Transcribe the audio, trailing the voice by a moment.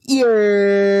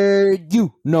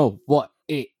You know what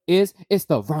it is. It's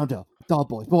the Roundup the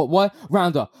Boys. What?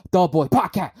 Roundup the Boys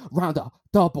podcast. Roundup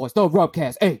the Boys. The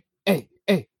Rubcast. Hey.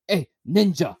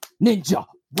 Ninja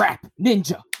rap.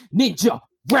 Ninja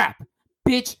rap.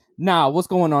 Bitch. Nah, what's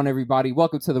going on, everybody?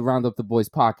 Welcome to the Roundup the Boys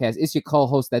podcast. It's your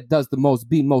co-host that does the most,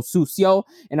 be most sucio.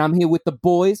 And I'm here with the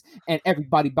boys and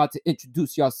everybody about to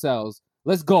introduce yourselves.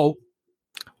 Let's go.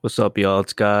 What's up, y'all?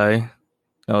 It's Guy.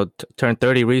 Turned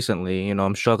 30 recently.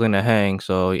 I'm struggling to hang.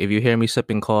 So if you hear me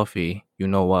sipping coffee, you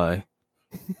know why.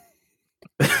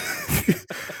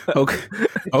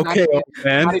 Okay,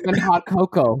 man. Not even hot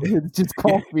cocoa. It's just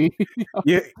coffee.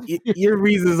 Your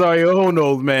reasons are your own,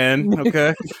 old man.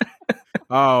 Okay.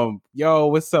 Yo,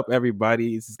 what's up,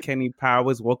 everybody? This is Kenny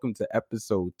Powers. Welcome to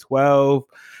episode 12.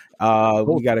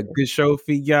 We got a good show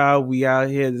for y'all. We out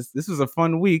here. This was a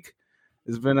fun week.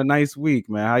 It's been a nice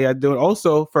week, man. How y'all doing?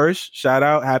 Also, first, shout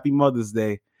out, Happy Mother's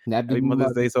Day. Happy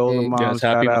Mother's Day to all the moms. Yes,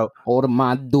 shout out. All the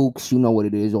mom dukes, you know what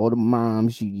it is. All the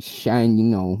moms, you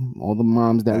shine, all the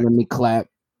moms that let me clap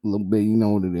a little bit, you know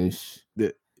what it is. Yeah.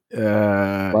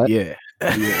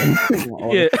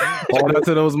 Shout out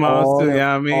to those moms too, you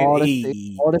know what I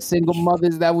mean? All the single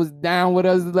mothers that was down with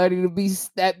us ready to be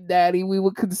stepdaddy, we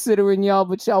were considering y'all,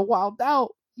 but y'all wilded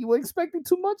out. You were expecting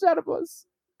too much out of us.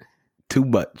 Too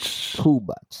much.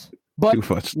 But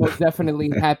most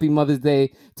definitely, Happy Mother's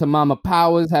Day to Mama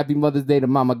Powers. Happy Mother's Day to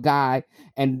Mama Guy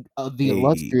and the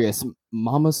illustrious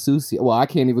Mama Susie. Well, I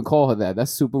can't even call her that.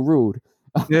 That's super rude.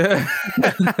 Yeah.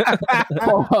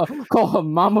 call her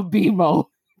Mama BMO.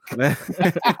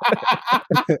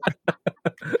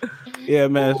 Yeah,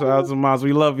 man. Shout out to moms.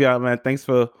 We love y'all, man. Thanks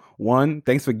for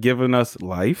giving us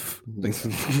life. Thanks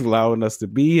for allowing us to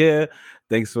be here.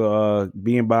 Thanks for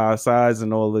being by our sides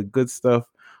and all the good stuff.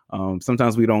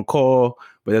 Sometimes we don't call,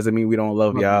 but doesn't mean we don't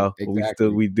love y'all. Exactly.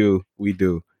 We do.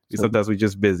 Sometimes we're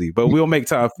just busy, but we'll make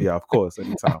time for y'all, of course,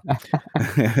 anytime.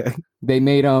 They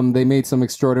made some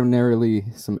extraordinary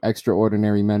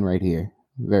men right here.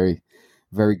 Very,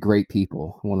 very great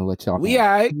people. I want to let y'all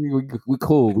know. We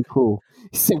cool.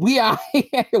 He said we are.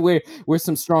 We're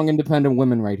some strong, independent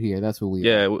women right here. That's what we.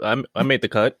 Yeah, I made the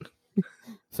cut.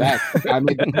 Fact, I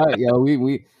made the cut, yo.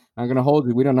 We I'm gonna hold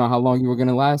you. We don't know how long you were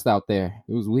gonna last out there.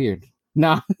 It was weird.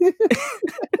 Nah,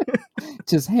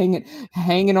 just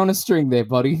hanging on a string there,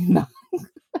 buddy. Nah.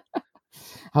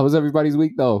 How was everybody's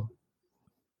week though?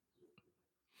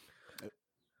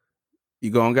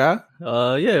 You going, Guy?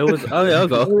 Yeah, it was. I'll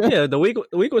go. Yeah, the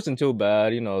week wasn't too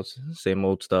bad. Same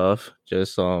old stuff.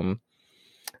 Just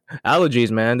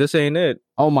allergies, man. This ain't it.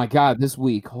 Oh my god, this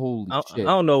week, holy shit! I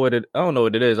don't know what it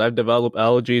is. I've developed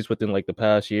allergies within like the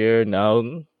past year. Now,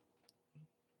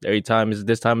 every time is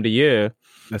this time of the year.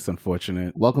 That's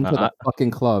unfortunate. Welcome to the fucking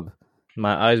club.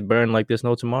 My eyes burn like there's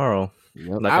no tomorrow.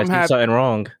 Yep. Like I did something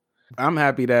wrong. I'm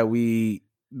happy I'm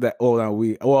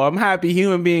happy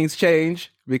human beings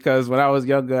change, because when I was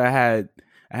younger, I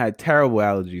had terrible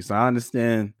allergies. So I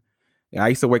understand. I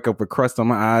used to wake up with crust on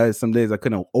my eyes. Some days I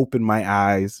couldn't open my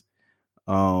eyes.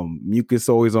 Mucus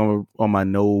always on my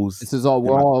nose. This is all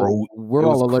we're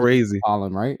all allergic crazy. To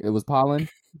pollen, right? It was pollen.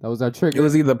 That was our trigger. It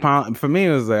was either pollen. For me,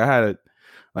 it was like I had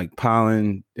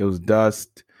pollen. It was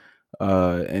dust,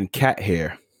 and cat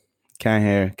hair. Cat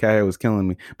hair was killing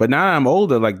me. But now I'm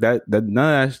older, like that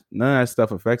none of that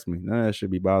stuff affects me. None of that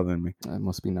should be bothering me. That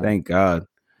must be nice. Thank God.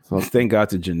 Thank God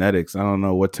to genetics. I don't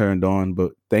know what turned on,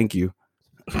 but thank you.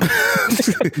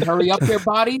 Hurry up there,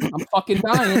 body. I'm fucking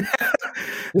dying.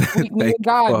 This week, me and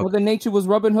God, Mother Nature was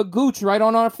rubbing her gooch right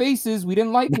on our faces. We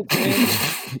didn't like it, man.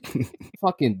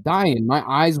 Fucking dying. My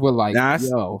eyes were like,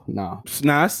 yo, no.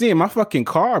 Nah, I see it. My fucking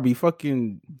car be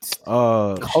fucking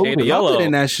coated yellow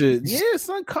in that shit. Yeah,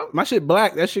 son, my shit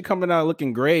black. That shit coming out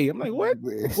looking gray. I'm like, what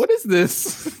is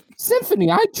this?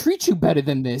 Symphony, I treat you better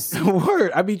than this.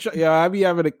 Word. I be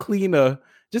having a cleaner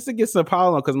just to get some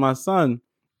pollen, because my son,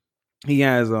 he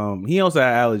also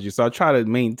has allergies, so I try to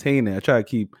maintain it. I try to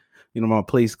keep, my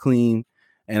place clean,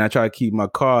 and I try to keep my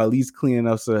car at least clean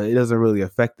enough so it doesn't really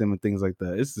affect them and things like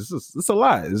that. It's a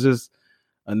lot. It's just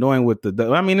annoying with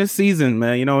it's season,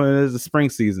 man. It is the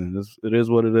spring season. It is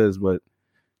what it is, but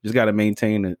just got to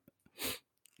maintain it.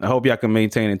 I hope y'all can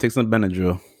maintain it. Take some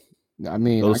Benadryl. I got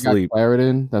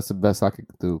Claritin. That's the best I could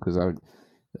do, because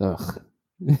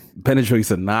Benadryl used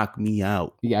to knock me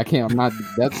out. Yeah, I can't. I'm not.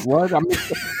 That's what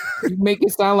you make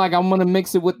it sound like I'm gonna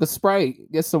mix it with the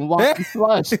Sprite, get some water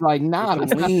flush. Like, nah,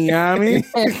 that's not. You know what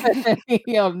I mean?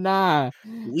 Yo, nah,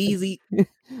 Wheezy.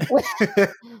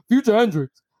 Future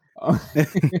Hendrix.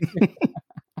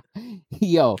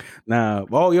 Yo. Nah.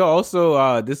 Oh, yo.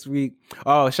 Also, this week,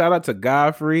 shout out to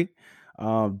Godfrey.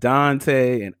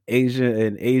 Dante and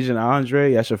Asian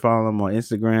Andre. I should follow him on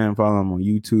Instagram, follow him on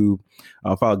YouTube.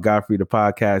 Follow Godfrey the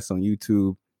podcast on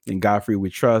YouTube and Godfrey We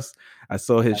Trust. I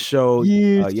saw his show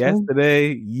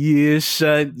yesterday.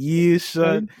 Shut.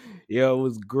 Yo, it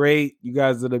was great. You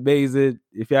guys are amazing.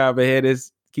 If y'all ever hear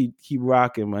this, keep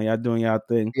rocking, man. Y'all doing y'all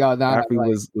thing. Godfrey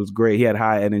was great. He had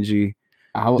high energy.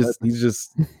 He's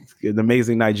just an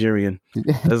amazing Nigerian.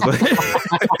 That's like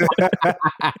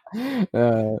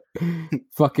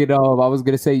fuck it up. I was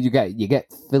gonna say you get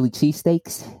Philly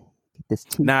cheesesteaks.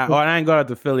 Nah, I ain't going out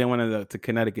to Philly. I went to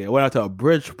Connecticut. I went out to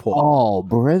Bridgeport. Oh,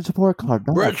 Bridgeport,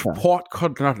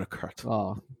 Connecticut.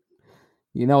 Oh,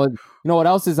 you know what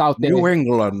else is out there? New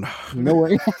England. No,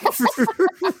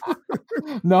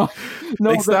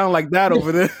 They sound like that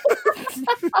over there.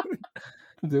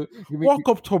 Dude, walk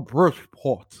up to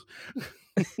Bridgeport.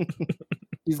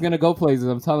 He's gonna go places.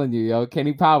 I'm telling you, yo.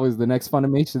 Kenny Powers, the next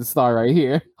Funimation star, right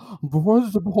here.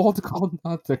 Bridgeport,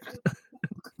 Connecticut.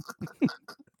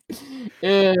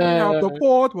 Out the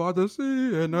port, while the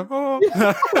sea and the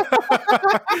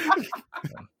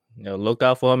look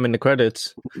out for him in the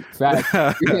credits. Fact.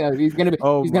 Yeah, he's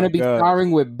gonna be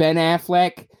starring with Ben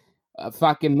Affleck,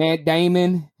 fucking Matt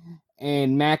Damon,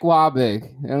 and Mac Wahlberg.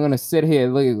 I'm gonna sit here.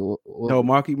 Look. No,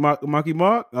 Marky Mark.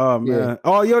 Oh man. Yeah.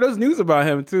 Oh, yo, there's news about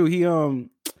him too. He what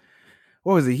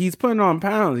was it? He's putting on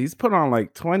pounds. He's put on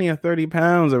like 20 or 30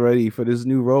 pounds already for this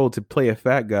new role to play a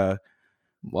fat guy.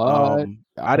 What?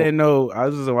 I didn't know. I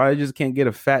was just why I just can't get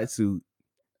a fat suit.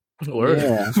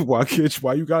 Yeah.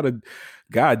 why you got a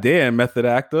goddamn method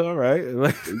actor? All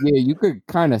right. Yeah, you could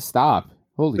kind of stop.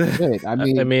 Holy shit! I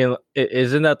mean,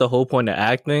 isn't that the whole point of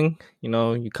acting? You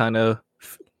know, you kind of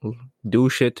do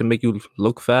shit to make you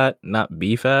look fat, not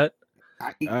be fat.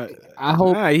 I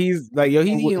hope he's like he's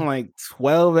eating like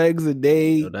 12 eggs a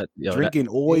day, drinking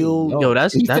oil.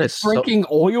 That is drinking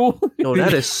oil. Yo,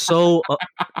 that is so.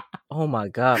 Oh my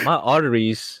god, my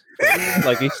arteries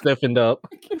like he's stiffened up.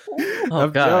 Oh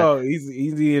god, he's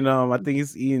eating. I think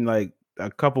he's eating like a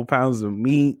couple pounds of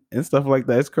meat and stuff like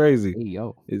that. It's crazy. Hey,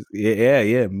 yo,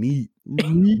 meat.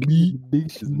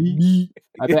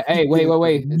 I bet, hey,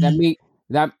 wait.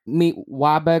 That meat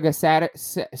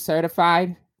Wahlberger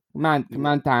certified. Come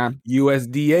on, Tom.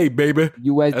 USDA, baby.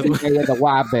 USDA of the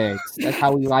Wahlbergs. That's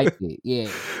how we like it. Yeah.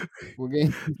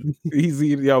 He's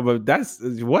eating, but that's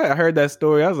what I heard that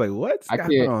story. I was like, what? I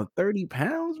can't on 30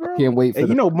 pounds, bro. I can't wait for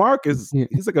Mark he's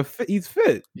like he's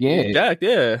fit. Yeah. Jack,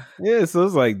 yeah. Yeah. So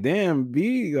it's like, damn,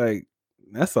 B, like,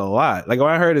 that's a lot. Like when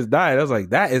I heard his diet, I was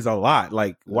like, that is a lot.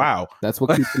 Like, wow. That's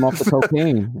what keeps him off the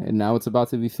cocaine. And now it's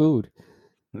about to be food.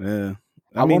 Yeah.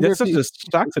 I mean, that's such a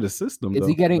shock to the system. Is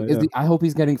he getting? I hope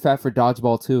he's getting fat for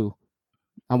Dodgeball too.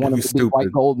 I want him to be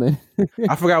White Goldman.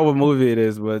 I forgot what movie it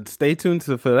is, but stay tuned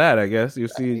for that. I guess you'll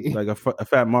see like a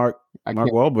fat Mark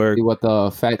Wahlberg. See what the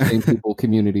fat shame people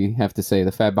community have to say.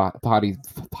 The fat body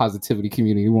positivity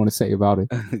community want to say about it.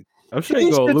 I'm sure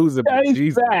he's gonna lose it.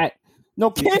 Fat. No,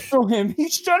 cancel him. He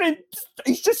shouldn't.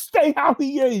 He should stay how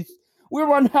he is.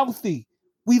 We're unhealthy.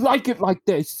 We like it like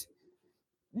this.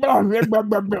 Oh,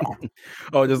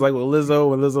 just like with Lizzo,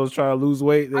 when Lizzo was trying to lose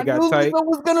weight, they got tight. Lizzo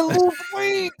was gonna lose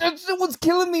weight. That shit was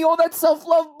killing me. All that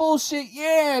self-love bullshit.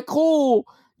 Yeah, cool.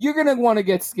 You're gonna want to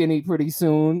get skinny pretty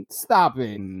soon. Stop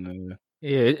it.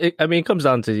 Yeah, it comes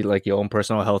down to like your own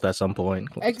personal health at some point.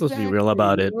 Exactly. Let's be real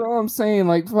about it. You know what I'm saying?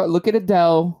 Like, look at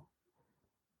Adele.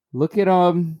 Look at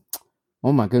Oh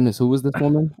my goodness, who was this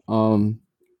woman? Oh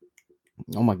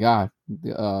my god,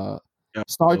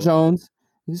 Star Jones.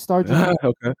 Star Jones.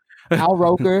 Okay. Al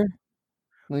Roker.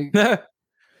 Like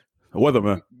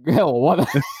Weatherman. Hell, what?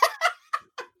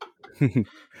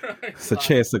 It's a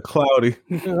chance of Cloudy.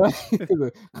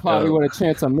 Cloudy with a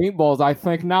chance of meatballs. I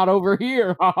think not over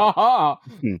here. I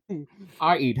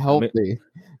eat healthy.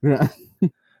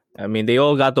 I mean, they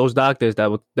all got those doctors that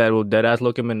will dead ass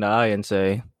look him in the eye and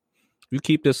say, "You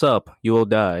keep this up, you will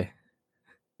die."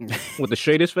 With the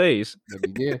straightest face.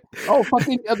 Yeah. Oh,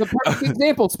 fucking the perfect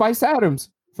example, Spice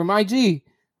Adams from IG.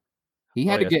 He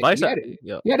had to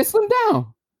slim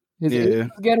down.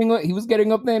 He was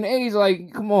getting up there in age.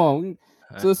 Like, come on.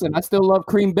 So listen, I still love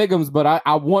Cream Biggums, but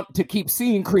I want to keep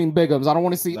seeing Cream Biggums. I don't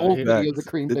want to see old videos of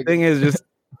Cream Biggums.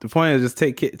 The point is just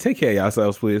take care of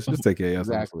yourselves, please. Just take care of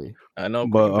yourselves. Exactly. I know,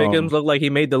 but Biggums look like he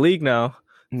made the league now.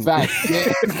 Fact.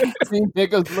 Yeah.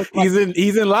 He's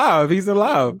in live. He's in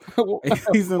live.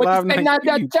 He's in live. And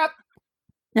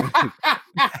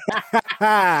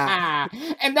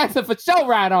that's a for show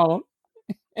right on.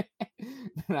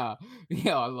 I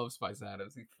love Spice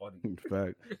Adams. He's funny.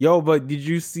 Fact. Yo, but did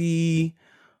you see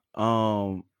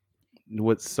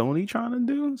what Sony trying to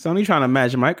do? Sony trying to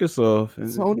match Microsoft.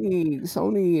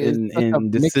 Sony is in such a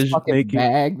mixed decision fucking making.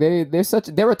 bag.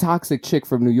 They're a toxic chick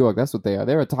from New York. That's what they are.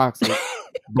 They're a toxic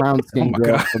brown skin Oh my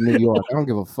girl God. from New York. I don't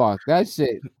give a fuck. That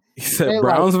shit. He said They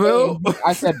Brownsville.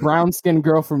 I said brown skin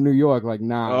girl from New York. Like,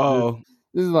 nah. Oh,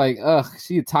 This is like,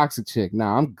 she a toxic chick.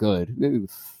 Nah, I'm good.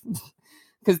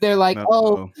 Because they're like,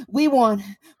 no. we want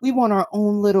our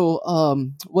own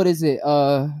little what is it?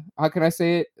 How can I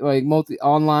say it? Like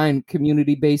online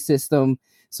community based system,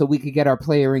 so we could get our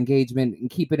player engagement and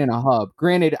keep it in a hub.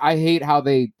 Granted, I hate how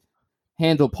they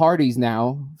handle parties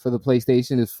now for the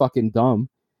PlayStation. Is fucking dumb.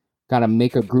 Gotta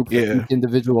make a group for each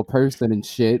individual person and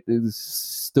shit. It's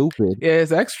stupid. Yeah,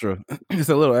 it's extra. It's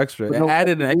a little extra. It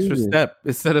added an extra step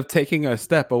instead of taking a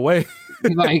step away.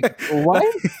 Like, what?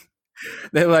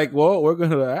 They're like, well, we're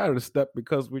gonna add a step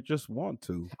because we just want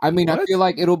to. I mean, What? I feel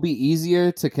like it'll be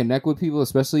easier to connect with people,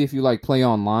 especially if you like play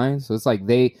online. So it's like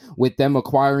with them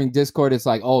acquiring Discord, it's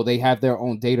like, they have their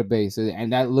own database,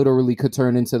 and that literally could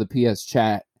turn into the PS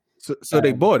chat. So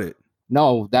they bought it.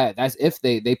 No, that's if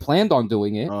they planned on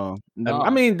doing it. No. No. I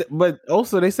mean, but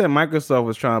also they said Microsoft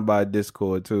was trying to buy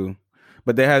Discord too,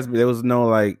 but there was no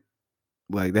like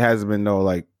there hasn't been no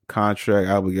like contract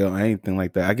obligation or anything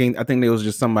like that. I think there was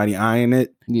just somebody eyeing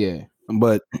it. Yeah,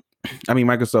 but I mean,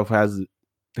 Microsoft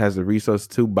has the resource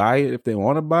to buy it if they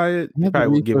want to buy it. They probably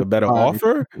would give a better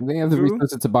offer. They have the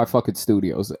resources to buy fucking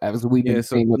studios, as we've been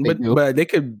seeing what they do. But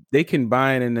they can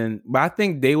buy it, and then but I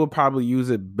think they would probably use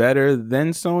it better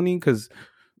than Sony because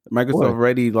Microsoft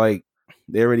already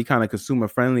they're already kind of consumer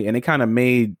friendly, and they kind of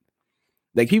made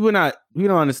like people don't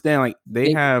understand like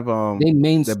they have they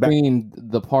mainstreamed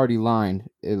the party line.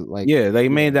 They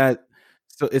made that.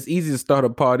 So it's easy to start a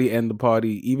party, end the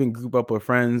party, even group up with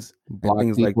friends and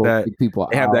things like that.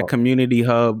 They have that community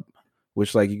hub,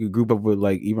 which like you could group up with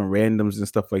like even randoms and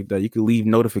stuff like that. You could leave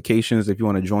notifications if you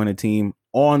want to join a team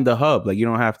on the hub. Like you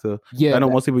don't have to. Yeah, I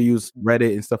know most people use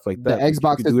Reddit and stuff like that. The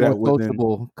Xbox is more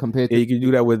sociable compared to. You can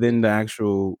do that within the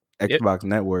actual Xbox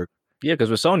network. Yeah, because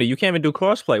with Sony, you can't even do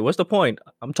crossplay. What's the point?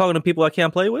 I'm talking to people I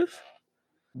can't play with.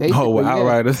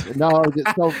 Outriders. No,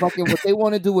 so fucking what they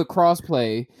want to do with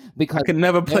crossplay because I can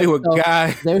never play with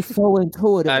guys. They're so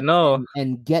intuitive. I know,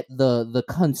 and get the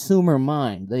consumer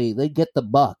mind. They get the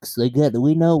bucks.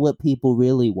 We know what people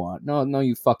really want. No,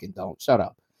 you fucking don't. Shut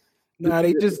up. No,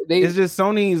 it's just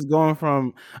Sony's going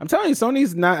from. I'm telling you,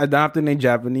 Sony's not adopting a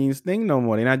Japanese thing no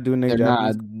more. They're not doing their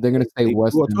Japanese. They're gonna stay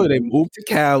Western. They moved to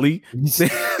Cali.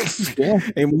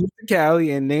 They moved to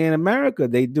Cali, and they in America.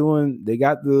 They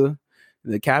got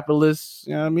the capitalist,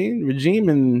 you know what I mean, regime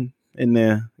in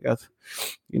there.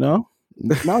 No,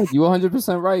 you're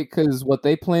 100% right, because what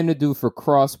they plan to do for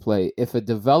crossplay, if a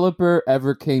developer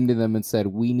ever came to them and said,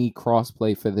 we need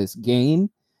crossplay for this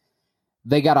game,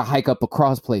 they gotta hike up a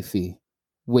crossplay fee,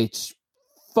 which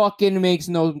fucking makes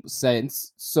no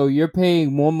sense. So you're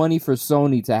paying more money for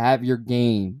Sony to have your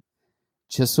game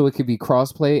just so it could be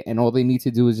crossplay, and all they need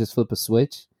to do is just flip a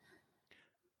switch.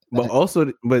 But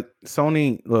Sony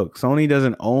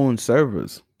doesn't own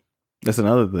servers. That's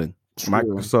another thing. True.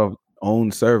 Microsoft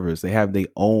owns servers. They have their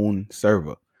own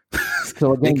server.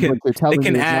 So again, they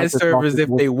can add servers if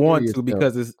they want to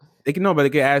because they can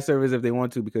add servers if they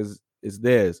want to because it's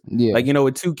theirs. Yeah. Like,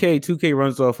 with 2K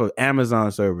runs off of Amazon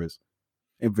servers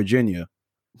in Virginia.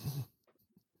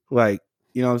 Like,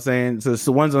 you know what I'm saying?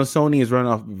 So ones on Sony is running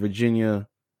off of Virginia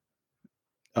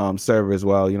servers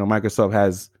while, Microsoft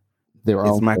has their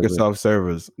own Microsoft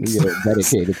servers.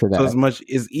 Dedicated to that. So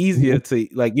it's easier to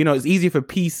it's easier for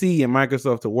PC and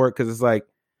Microsoft to work because it's like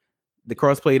the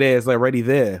crossplay there is like already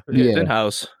there. It's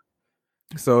in-house.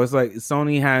 So it's like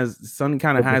Sony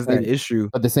kind of has that issue.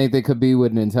 But the same thing could be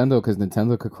with Nintendo because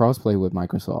Nintendo could crossplay with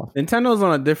Microsoft. Nintendo's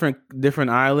on a different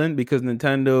island because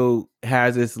Nintendo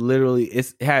has its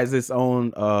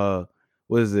own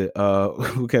what is it?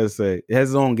 Who can I say? It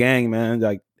has its own gang, man.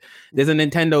 Like there's a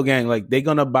Nintendo gang. Like they're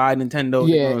gonna buy Nintendo,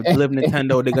 they're gonna live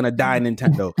Nintendo, they're gonna die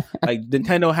Nintendo. Like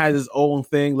Nintendo has its own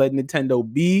thing. Let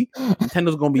Nintendo be.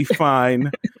 Nintendo's gonna be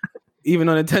fine. Even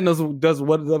though Nintendo does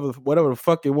whatever the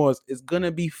fuck it wants, it's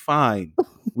gonna be fine.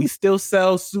 We still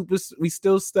sell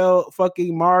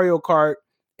fucking Mario Kart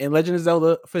and Legend of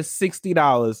Zelda for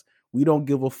 $60. We don't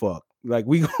give a fuck. Like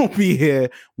we gonna be here.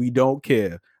 We don't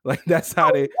care. Like that's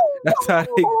how they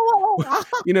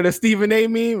the Stephen A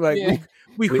meme. Like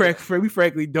we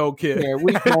frankly don't care. Yeah,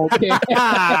 we don't care.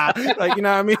 Like you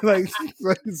know what I mean? Like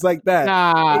it's like that.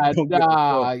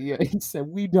 Nah. Yeah, he said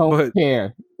we don't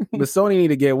care. But Sony need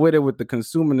to get with it with the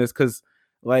consumerness because,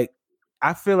 like,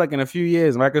 I feel like in a few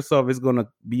years Microsoft is gonna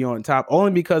be on top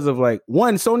only because of like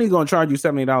one, Sony's gonna charge you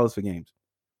 $70 for games.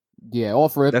 Yeah,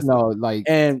 offer it. That's No, like,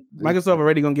 and Microsoft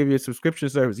already gonna give you a subscription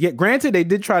service. Yeah, granted, they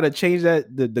did try to change that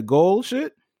the goal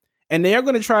shit, and they are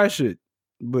gonna try shit.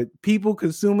 But people,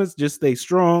 consumers, just stay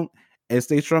strong and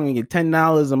get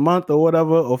 $10 a month or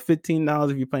whatever, or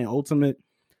 $15 if you're playing Ultimate.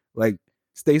 Like,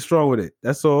 stay strong with it.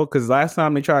 That's all. Because last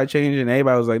time they tried changing,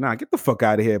 everybody was like, "Nah, get the fuck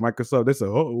out of here." Microsoft. They said,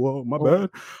 "Oh, well, my bad.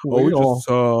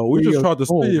 We just tried to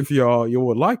see if you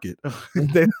would like it."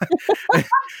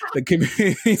 The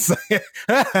community's like,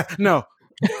 "No."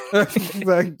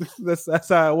 Like, that's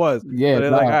how it was. Yeah, so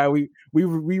they're like, all right, we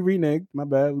reneged. My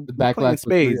bad. The backlash was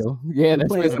real. Yeah, we're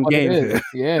playing some games here.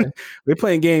 Yeah, we're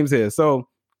playing games here. So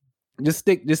just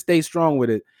stay strong with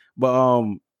it. But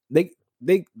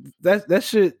that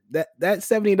shit that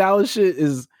 $70 shit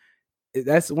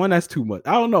that's too much.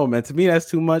 I don't know, man. To me, that's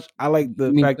too much. I like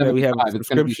the fact that we have a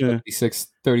subscription.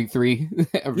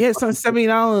 $76.33. Yeah, it's on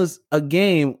 $70 a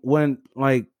game when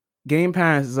like Game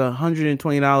Pass is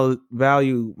 $120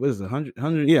 value. What is it?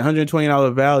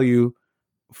 $120 value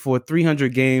for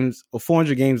 300 games or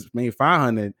 400 games, maybe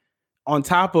 500. On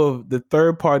top of the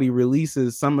third-party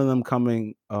releases, some of them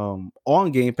coming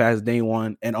on Game Pass day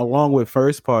one, and along with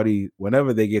first party,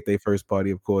 whenever they get their first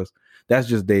party, of course, that's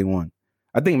just day one.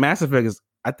 I think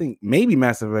maybe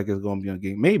Mass Effect is going to be on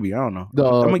game. Maybe, I don't know.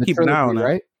 I'm gonna keep an eye on that.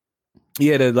 Right?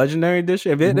 Yeah, the Legendary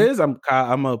Edition. If it is, I'm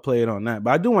gonna play it on that.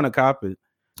 But I do want to cop it.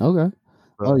 Okay.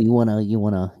 Oh, you wanna.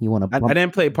 I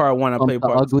didn't play part one. I played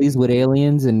part uglies with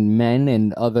aliens and men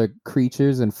and other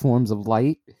creatures and forms of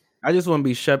light. I just want to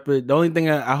be Shepard. The only thing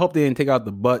I hope they didn't take out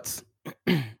the butts.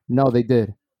 No, they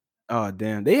did. Oh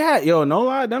damn! They had no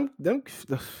lie. Them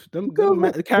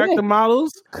character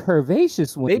models,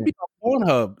 curvaceous ones. They be on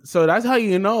Pornhub, so that's how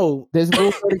you know. There's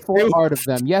Rule 34 art of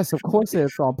them. Yes, of course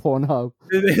it's on Pornhub.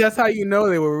 That's how you know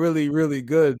they were really, really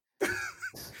good.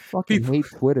 Fucking hate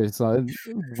Twitter, son.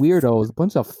 Weirdos, a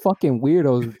bunch of fucking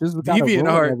weirdos. Just gotta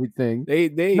ruin everything.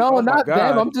 They. No, not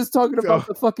them. I'm just talking about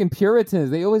the fucking Puritans.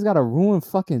 They always gotta ruin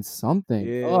fucking something.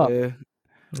 Yeah.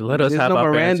 Let us have no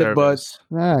Miranda, but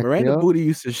Miranda yo. booty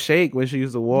used to shake when she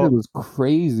used to walk. It was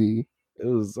crazy. I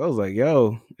was like,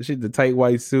 yo, she's the tight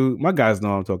white suit. My guys know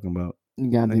what I'm talking about. You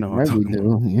got know what I'm talking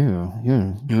about.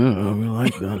 Yeah, we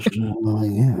like that shit. Oh,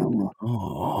 yeah.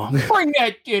 Oh. Bring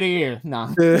that shit here. Nah.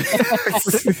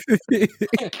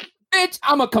 Bitch,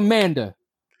 I'm a commander.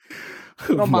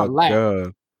 Get on my lap.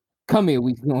 God. Come here,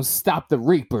 we gonna stop the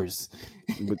Reapers.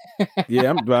 But, yeah,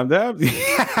 I'm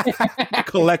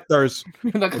collectors.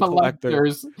 The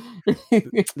collectors.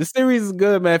 The series is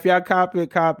good, man. If y'all cop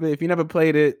it. If you never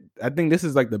played it, I think this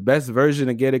is like the best version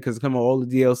to get it because come on all the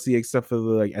DLC except for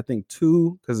the I think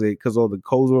 2 because all the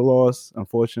codes were lost,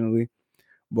 unfortunately.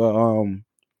 But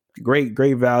great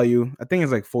value. I think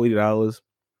it's like $40.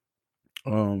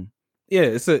 Yeah,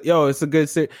 it's a good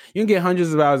series. You can get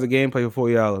hundreds of hours of gameplay for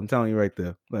 $40. I'm telling you right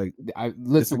there. Like,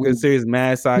 it's a good series.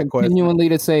 Mad side quest. Continually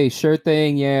to say, sure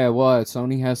thing. Yeah, what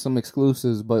Sony has some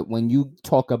exclusives, but when you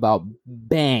talk about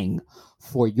bang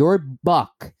for your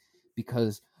buck,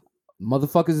 because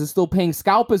motherfuckers are still paying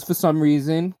scalpers for some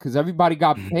reason, because everybody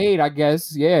got paid. I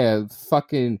guess. Yeah,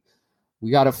 fucking. We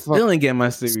gotta still ain't get my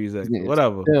series X.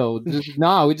 Whatever. Still,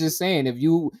 we're just saying if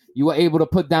you were able to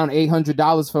put down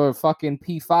 $800 for a fucking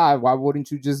P5, why wouldn't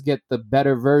you just get the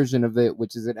better version of it,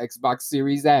 which is an Xbox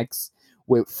Series X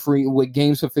with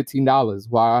games for $15?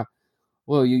 Why?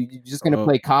 Well, you're just gonna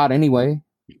play COD anyway.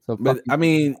 So, but I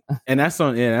mean, and that's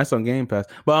on Game Pass.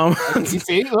 But you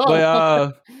see,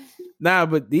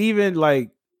 but even like,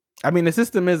 I mean, the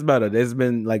system is better. There's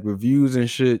been like reviews and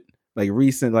shit, like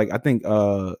recent, like I think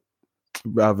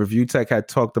Review Tech had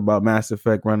talked about Mass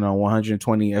Effect running on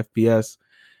 120 FPS,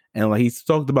 and like he's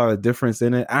talked about a difference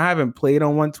in it. I haven't played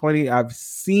on 120. I've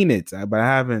seen it, but I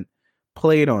haven't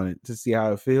played on it to see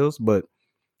how it feels. But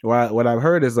what I've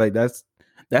heard is like that's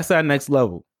that next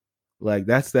level. Like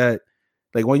that's that.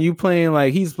 Like when you playing,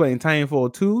 like he's playing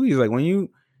Titanfall 2. He's like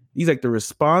he's like the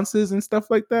responses and stuff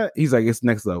like that. He's like it's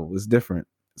next level. It's different.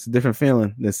 It's a different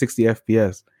feeling than 60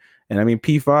 FPS. And I mean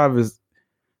P5 is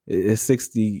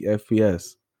 60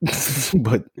 FPS.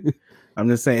 But I'm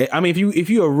just saying, I mean, if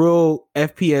you're a real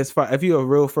FPS, if you're a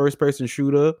real first person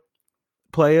shooter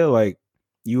player, like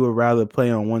you would rather play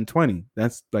on 120.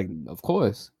 That's like, of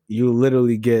course, you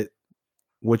literally get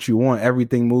what you want.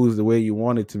 Everything moves the way you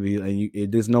want it to be,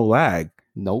 and there's no lag.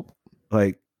 Nope.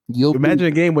 Like imagine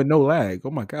a game with no lag.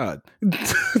 Oh my god.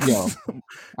 Yo,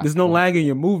 there's no lag in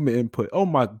your movement input. Oh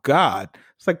my god.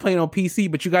 It's like playing on PC,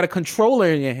 but you got a controller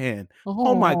in your hand.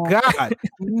 Oh my god.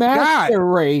 Master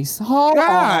Race.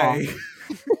 Guy.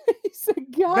 He said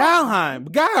guy.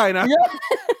 Valheim. Guy.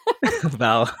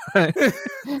 Valheim.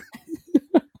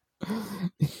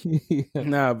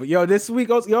 Nah, but yo, this week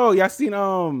also, y'all seen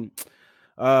Dragon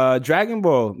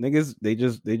Ball niggas? They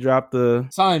dropped the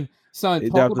Son, they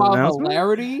talk dropped the about announcement.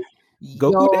 hilarity.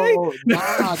 Goku Day? Yo, nah,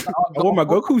 I wore my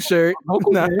Goku shirt.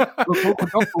 Goku, Nah. man.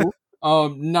 Goku.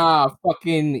 Nah,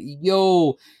 fucking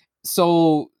yo.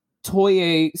 So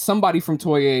Toei, somebody from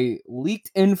Toei leaked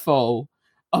info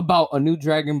about a new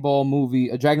Dragon Ball movie,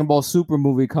 a Dragon Ball Super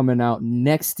movie coming out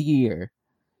next year.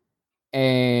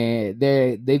 And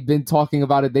they've been talking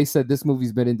about it. They said this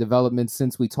movie's been in development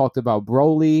since we talked about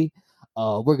Broly.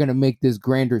 We're gonna make this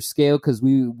grander scale because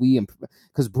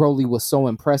because Broly was so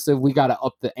impressive. We gotta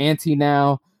up the ante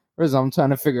now. Whereas I'm trying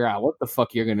to figure out what the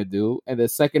fuck you're gonna do. And then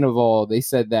second of all, they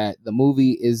said that the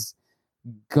movie is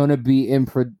gonna be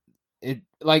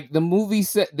like the movie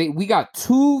said we got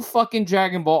 2 fucking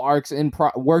Dragon Ball arcs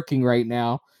working right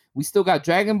now. We still got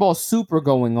Dragon Ball Super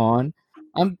going on.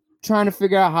 I'm trying to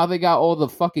figure out how they got all the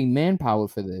fucking manpower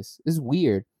for this. It's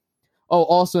weird. Oh,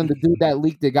 also, and the dude that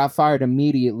leaked it got fired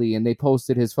immediately, and they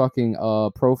posted his fucking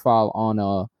profile on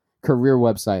a career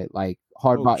website, like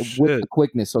with the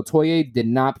quickness. So Toei did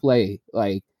not play.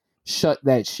 Like, shut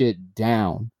that shit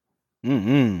down.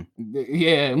 Mm-hmm.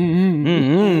 Yeah.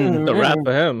 The rap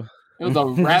for him. It was a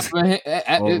rap for him.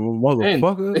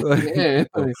 Motherfucker. Yeah.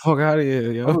 Fuck out of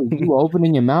here, yo. Oh, you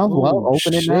opening your mouth? Well,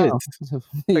 open it now.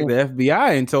 Like the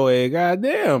FBI in Toei.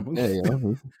 Goddamn. Yeah,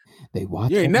 yo. They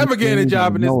watch. You ain't never getting a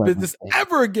job in this business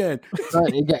ever again.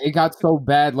 It got so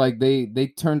bad, like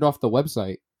they turned off the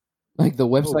website. Like the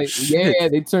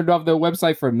website, they turned off their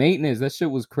website for maintenance. That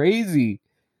shit was crazy.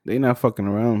 They not fucking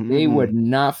around. They were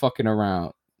not fucking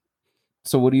around.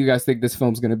 So what do you guys think this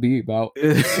film's gonna be about?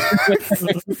 Let's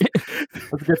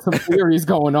get some theories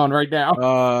going on right now.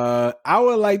 I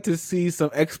would like to see some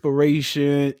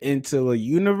exploration into the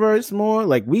universe more.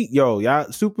 Like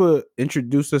y'all super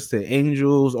introduced us to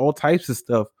angels, all types of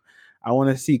stuff. I want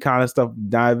to see kind of stuff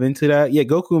dive into that. Yeah,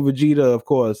 Goku and Vegeta, of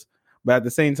course, but at the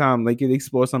same time, like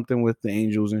explore something with the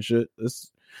angels and shit.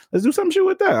 Let's do some shit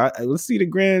with that. Let's see the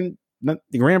Grand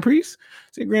Priest.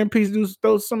 See Grand Priest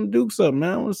throw some dukes up,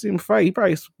 man. I want to see him fight. He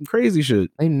probably some crazy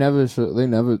shit. They never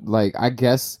like. I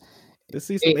guess let's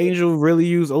see some angel really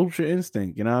use Ultra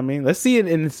Instinct. You know what I mean? Let's see it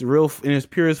in its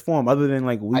purest form, other than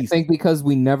like Whis. I think because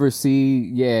we never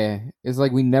see. Yeah, it's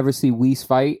like we never see Whis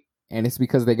fight, and it's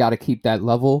because they got to keep that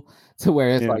level to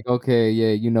where it's like, okay,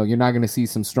 yeah, you're not gonna see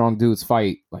some strong dudes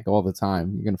fight like all the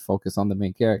time. You're gonna focus on the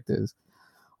main characters,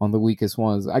 on the weakest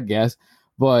ones, I guess.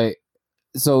 But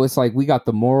so it's like we got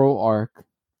the moral arc,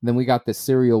 then we got the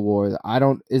Serial Wars.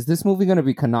 Is this movie going to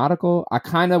be canonical? I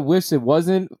kind of wish it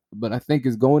wasn't, but I think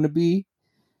it's going to be.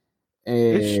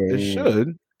 It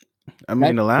should. I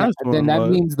mean, the last one. Then that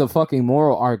means the fucking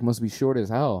moral arc must be short as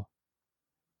hell.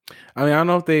 I mean, I don't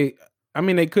know if they. I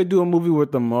mean, they could do a movie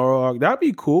with the moral arc. That'd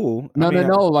be cool.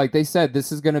 No. Like they said,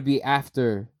 this is going to be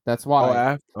after. That's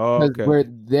why. Okay. We're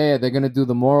there. They're going to do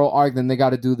the moral arc. Then they got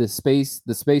to do the space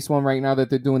one right now that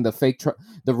they're doing the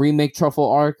remake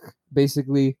Truffle arc,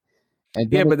 basically.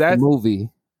 And but that's the movie.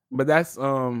 But that's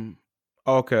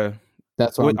okay.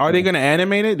 That's what. Are they going to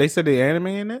animate it? They said they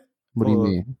animating it. What do you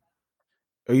mean?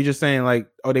 Are you just saying like,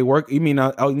 they work? You mean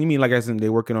like as in they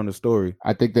working on the story?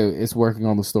 I think that it's working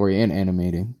on the story and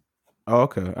animating. Oh,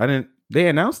 okay. They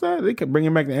announced that they could bring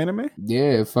it back to anime.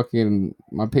 Yeah, fucking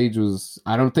my page was.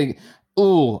 I don't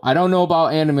know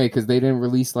about anime because they didn't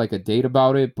release like a date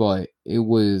about it, but it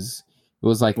was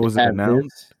like. Was it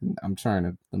announced? I'm trying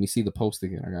to let me see the post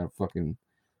again. I gotta fucking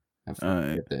have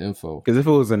to get the info. Because if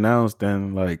it was announced,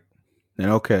 then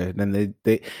okay, then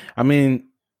they. I mean,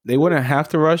 they wouldn't have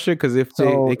to rush it because if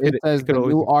they could. It says the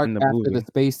new arc after the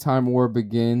space-time war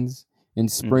begins in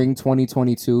spring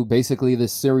 2022. Basically, the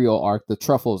Serial arc, the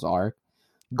Truffles arc,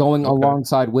 going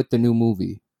alongside with the new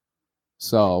movie.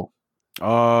 So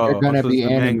they're gonna be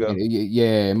animated.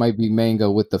 Yeah, it might be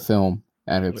manga with the film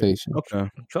adaptation. Okay,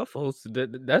 Truffles.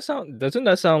 Doesn't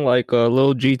that sound like a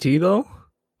little GT though?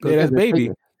 Yeah, that's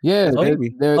baby. Yeah,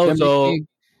 baby. They're gonna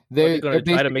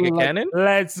try to make it canon.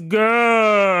 Let's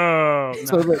go.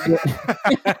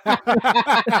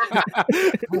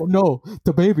 Oh no,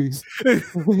 the babies.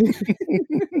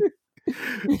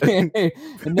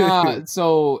 Nah,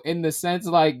 so in the sense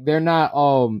like they're not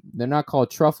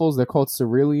called truffles, they're called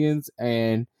cerealians,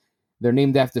 and they're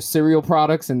named after cereal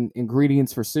products and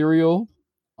ingredients for cereal.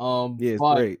 It's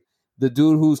great. The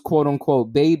dude who's quote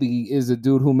unquote baby is a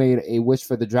dude who made a wish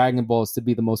for the Dragon Balls to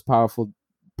be the most powerful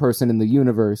person in the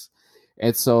universe,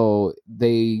 and so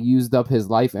they used up his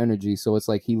life energy. So it's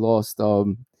like he lost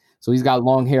So he's got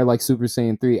long hair like Super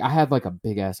Saiyan 3. I had like a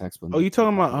big ass explanation. Oh, you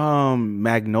talking about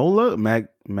Magnola?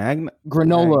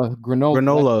 Granola.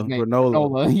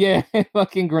 Granola. Yeah,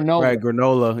 fucking granola. Right,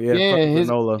 granola. Yeah, Yeah,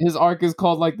 granola. his arc is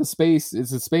called like it's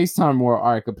a Space Time War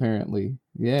arc apparently.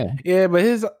 Yeah. Yeah, but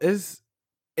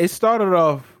it started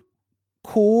off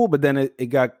cool, but then it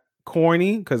got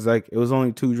corny because like it was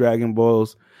only 2 Dragon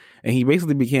Balls, and he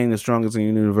basically became the strongest in the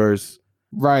universe.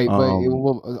 Right, but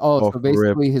so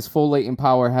basically his full latent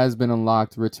power has been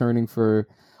unlocked, in return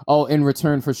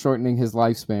for shortening his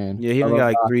lifespan. Yeah, he only got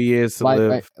like 3 years to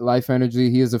live. Life energy.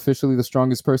 He is officially the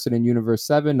strongest person in Universe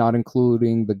 7, not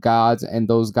including the gods, and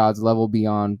those gods level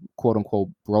beyond quote unquote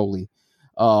Broly.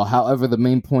 However, the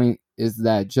main point is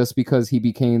that just because he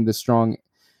became the strongest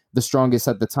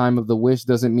at the time of the wish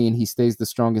doesn't mean he stays the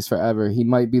strongest forever. He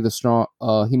might be the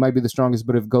strongest,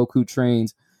 but if Goku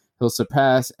trains, he'll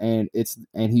surpass, and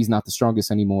he's not the strongest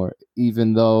anymore.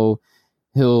 Even though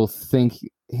he'll think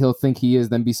he is,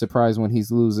 then be surprised when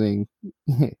he's losing.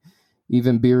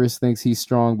 Even Beerus thinks he's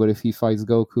strong, but if he fights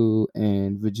Goku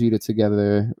and Vegeta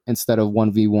together instead of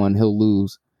 1v1, he'll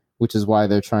lose, which is why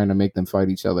they're trying to make them fight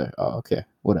each other. Oh, okay,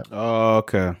 whatever. Oh,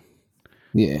 okay.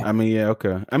 Yeah. I mean, yeah,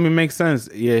 okay. I mean, makes sense.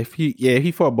 Yeah, if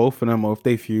he fought both of them, or if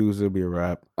they fuse, it'll be a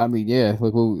wrap. I mean, yeah,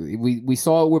 like we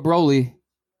saw it with Broly.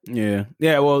 Yeah.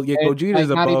 Well, yeah, Gogeta's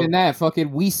not above. even that.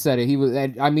 Fucking we said it. He was.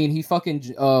 I mean, he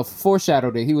fucking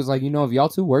foreshadowed it. He was like, if y'all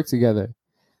two work together,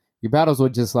 your battles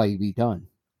would just like be done.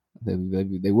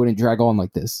 They wouldn't drag on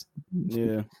like this.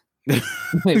 Yeah.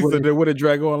 They wouldn't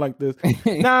drag on like this.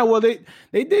 Nah, well they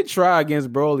did try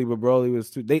against Broly, but Broly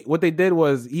was too. What they did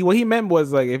was what he meant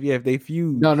was like if they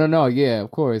fuse. No, yeah,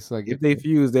 of course. Like if they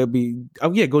fuse, they'll be.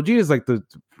 Oh yeah, Gogeta's like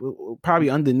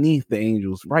probably underneath the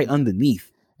angels, right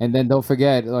underneath. And then don't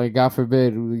forget, like God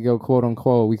forbid, we go quote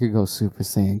unquote, we could go Super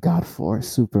Saiyan God 4,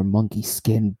 Super Monkey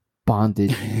Skin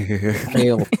Bondage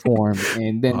Male form,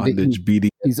 and then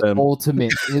his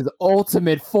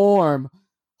ultimate form.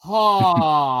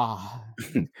 Ha.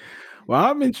 Well,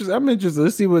 I'm interested.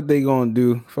 Let's see what they gonna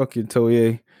do. Fucking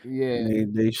Toei. Yeah,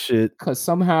 they shit. Because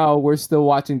somehow we're still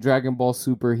watching Dragon Ball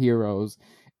Superheroes.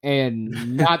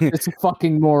 And not this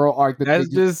fucking moral arc that that's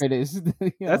they just finished.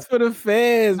 That's for the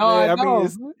fans, no, man. I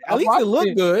mean, at least it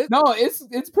looked good. No,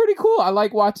 it's pretty cool. I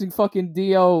like watching fucking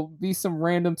Dio be some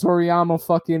random Toriyama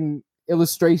fucking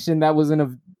illustration that was in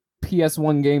a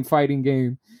PS1 fighting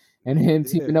game, and him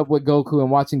teaming up with Goku and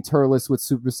watching Turles with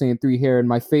Super Saiyan 3 hair, and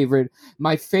my favorite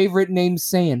name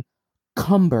Saiyan,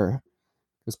 Cumber.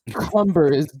 Because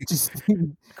Cumber is just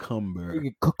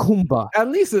Kakumba. At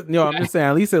least I'm just saying.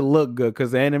 At least it looked good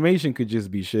because the animation could just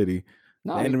be shitty.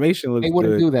 No, the animation looks. They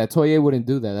wouldn't good. do that. Toei wouldn't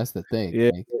do that. That's the thing.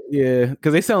 Yeah,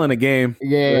 because they selling a game.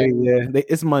 Yeah, right?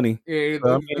 It's money. Yeah,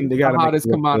 so, they got the hottest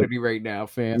commodity right now,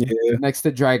 fam. Yeah. Next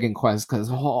to Dragon Quest, because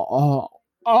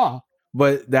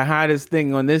But the hottest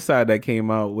thing on this side that came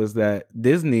out was that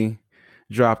Disney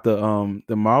dropped the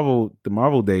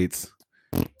Marvel dates.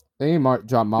 They ain't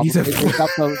drop Marvel. They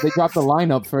dropped the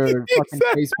lineup for fucking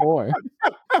Phase 4.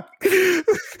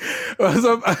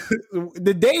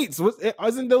 The dates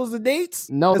wasn't those the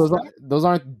dates? No, those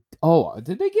aren't. Oh,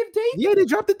 did they give dates? Yeah, they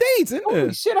dropped the dates.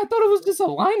 Holy shit! I thought it was just a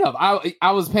lineup.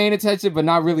 I was paying attention, but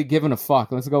not really giving a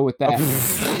fuck. Let's go with that.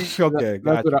 Okay,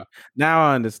 gotcha. Now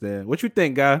I understand. What you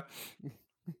think, guy?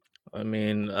 I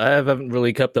mean, I haven't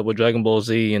really kept up with Dragon Ball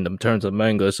Z in terms of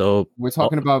manga, so we're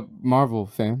talking about Marvel,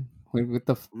 fam. With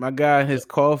my guy, his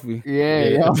coffee.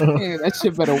 Yeah. That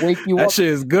shit better wake you up. That shit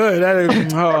is good. That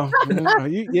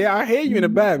is, yeah, I hear you in the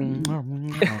back.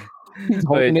 He's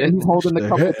holding the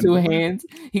cup with 2 hands.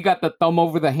 He got the thumb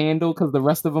over the handle because the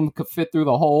rest of them could fit through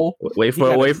the hole. Wait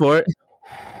for it.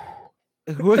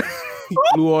 He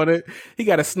blew on it. He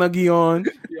got a Snuggie on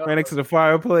right next to the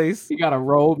fireplace. He got a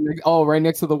robe. Right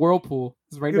next to the whirlpool.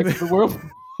 It's right next to the whirlpool.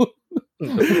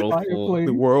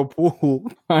 The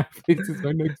whirlpool.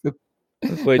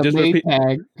 Wait,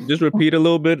 just repeat a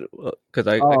little bit because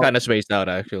I kind of spaced out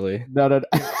actually. No.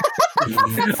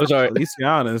 I'm sorry. At least be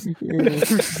honest.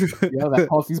 That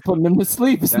coffee's putting him to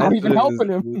sleep. It's not even helping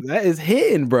him. That is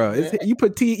hitting, bro. You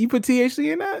put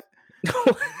THC in that?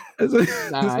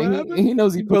 He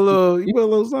knows he put a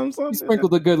little something. He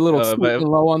sprinkled a good little sweet and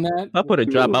low on that. If I put a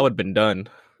drop, I would have been done.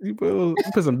 You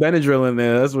put some Benadryl in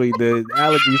there. That's what he did.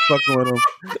 Allergies fucking with him.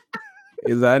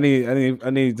 Is I need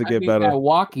to get better. That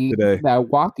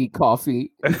walkie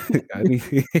coffee. I need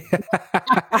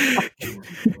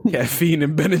caffeine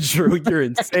and Benadryl. You're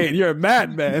insane. You're a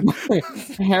madman.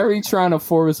 Harry trying to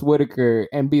Forrest Whitaker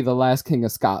and be the last king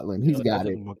of Scotland. He's got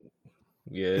it.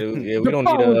 Yeah. We don't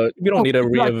need to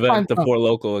reinvent the Four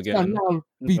Loko again. Now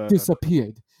be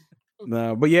disappeared.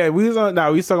 No, but yeah, we was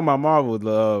talking about Marvel,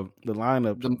 the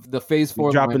lineup. The Phase We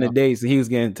 4 dropping the lineup. dates, and he was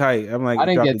getting tight. I'm like, I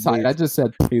didn't drop get the tight. I dates. just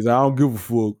said, He's like, I don't give a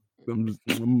fuck.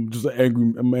 I'm just an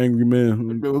angry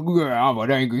man. I'm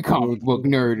an angry comic book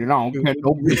nerd, and I don't get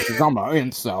no bitches. I'm an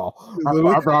incel.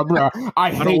 Blah, blah, blah. I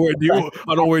don't wear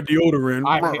deodorant.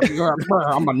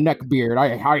 I'm a neckbeard.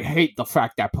 I hate the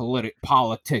fact that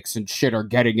politics and shit are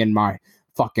getting in my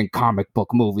fucking comic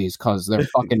book movies because they're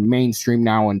fucking mainstream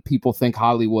now, and people think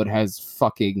Hollywood has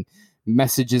fucking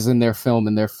messages in their film,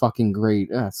 and they're fucking great.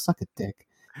 Suck a dick.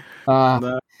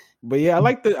 Nah, but yeah, I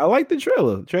like the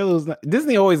trailer.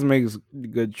 Disney always makes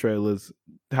good trailers,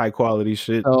 high quality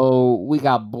shit. So we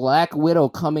got Black Widow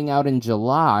coming out in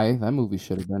July. That movie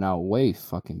should have been out way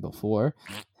fucking before.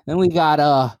 Then we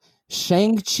got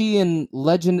Shang-Chi and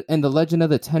the Legend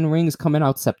of the Ten Rings coming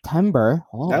out September.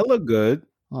 Oh, That looked good.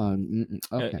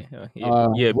 okay.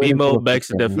 BMO begs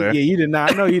to differ. Yeah, you did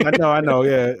not. I know. Yeah,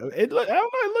 it looked. I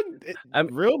don't know. It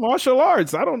looked real martial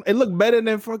arts. It looked better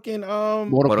than fucking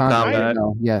Mortal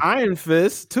Kombat. Yes. Iron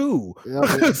Fist too.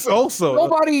 Also,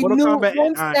 nobody Mortal knew Kombat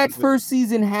once and that first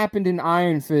season happened in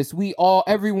Iron Fist.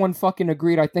 Everyone fucking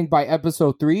agreed. I think by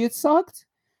episode 3 it sucked.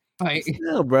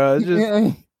 Still, bro, it's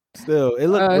just still it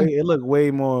looked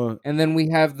way more. And then we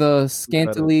have the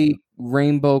scantily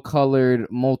rainbow-colored,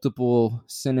 multiple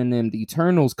synonymed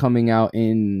Eternals coming out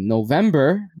in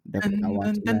November. I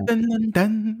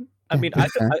mean,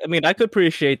 I could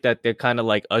appreciate that they're kind of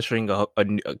like ushering a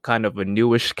kind of a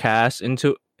newish cast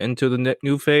into the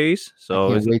new phase. So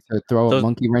I can't wait to throw a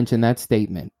monkey wrench in that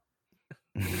statement.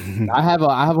 I have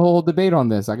a whole debate on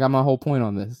this. I got my whole point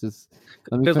on this. Just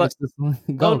let me finish this one.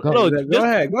 Go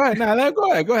ahead. Go ahead. I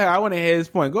want to hear his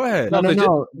point. Go ahead.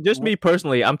 No. Just me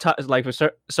personally, I'm tired. Like for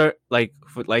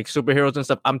superheroes and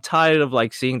stuff, I'm tired of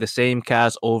like seeing the same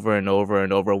cast over and over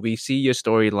and over. We see your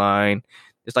storyline.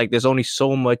 It's like there's only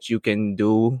so much you can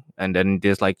do, and then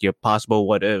there's like your possible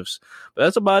what ifs. But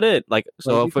that's about it. Like,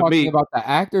 so for me, about the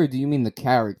actor, or do you mean the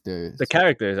characters? The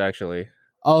characters, actually.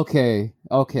 Okay.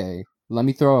 Let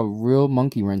me throw a real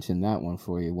monkey wrench in that one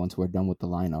for you once we're done with the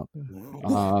lineup.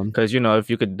 Because if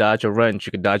you could dodge a wrench,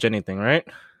 you could dodge anything, right?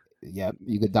 Yep,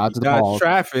 you could dodge the balls.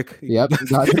 Traffic. Yep, you could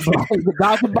dodge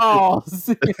the balls.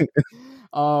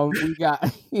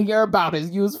 You're about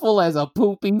as useful as a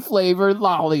poopy flavored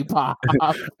lollipop.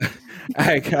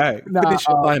 Finish your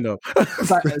lineup.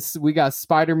 We got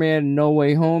Spider-Man No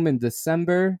Way Home in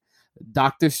December,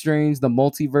 Doctor Strange, The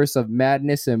Multiverse of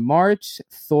Madness in March,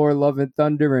 Thor Love and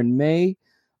Thunder in May,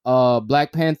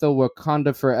 Black Panther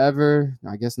Wakanda Forever,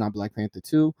 I guess not Black Panther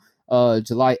 2,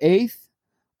 July 8th,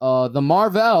 The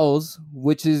Marvels,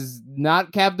 which is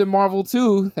not Captain Marvel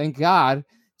 2, thank God,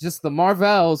 just The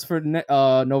Marvels for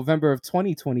November of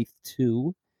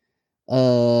 2022,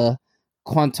 what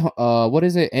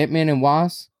is it, Ant-Man and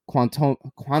Wasp,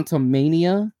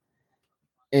 Quantumania,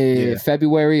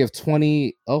 February of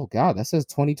that says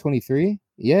 2023.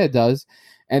 Yeah, it does.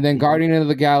 And then Guardian of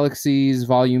the Galaxies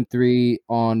Volume 3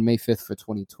 on May 5th for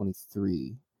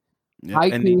 2023.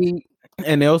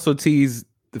 And they also teased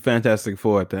the Fantastic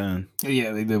Four at the end.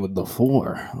 Yeah, they did with the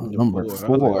 4. Number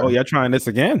 4. Like, oh, y'all trying this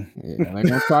again? Yeah, they're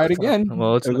gonna try it again.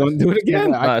 Well, they're gonna do it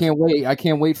again. I can't wait. I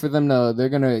can't wait for them to. They're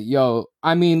gonna.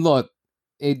 I mean, look,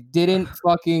 it didn't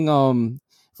fucking.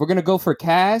 If we're gonna go for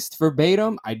cast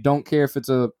verbatim, I don't care if it's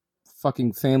a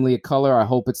fucking family of color. I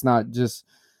hope it's not just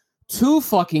too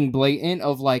fucking blatant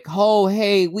of like, oh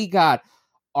hey, we got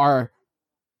our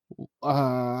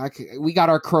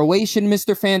Croatian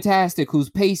Mr. Fantastic who's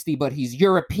pasty, but he's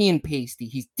European pasty.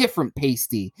 He's different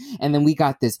pasty. And then we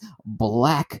got this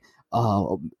black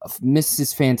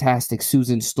Mrs. Fantastic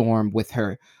Susan Storm with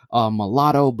her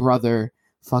mulatto brother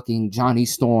fucking Johnny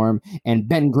Storm, and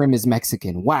Ben Grimm is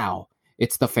Mexican. Wow.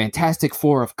 It's the Fantastic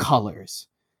Four of colors.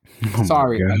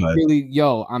 Sorry,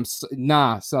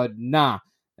 nah.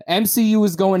 MCU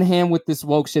is going ham with this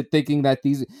woke shit, thinking that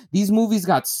these movies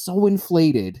got so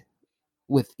inflated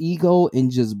with ego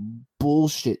and just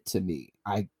bullshit to me.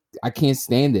 I can't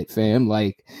stand it, fam.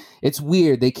 Like, it's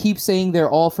weird. They keep saying they're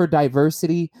all for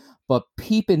diversity, but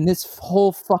peep in this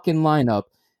whole fucking lineup,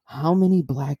 how many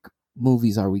black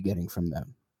movies are we getting from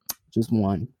them? Just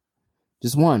one.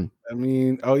 I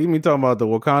mean, you mean talking about the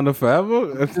Wakanda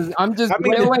Forever? Wait.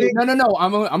 No.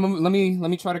 Let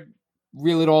me try to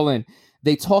reel it all in.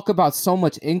 They talk about so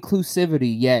much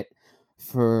inclusivity, yet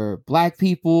for black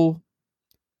people,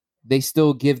 they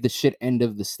still give the shit end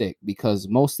of the stick, because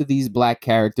most of these black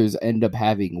characters end up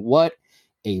having what?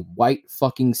 A white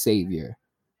fucking savior.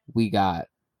 We got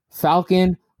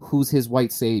Falcon, who's his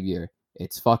white savior.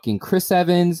 It's fucking Chris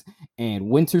Evans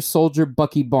and Winter Soldier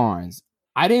Bucky Barnes.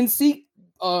 I haven't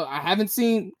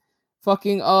seen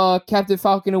fucking Captain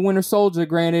Falcon and Winter Soldier,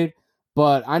 granted.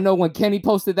 But I know when Kenny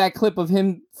posted that clip of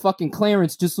him fucking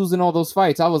Clarence just losing all those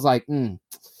fights, I was like,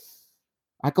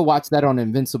 I could watch that on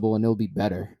Invincible and it'll be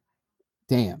better.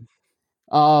 Damn.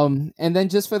 And then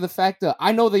just for the fact that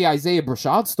I know the Isaiah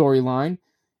Brashad storyline,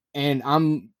 and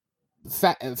I'm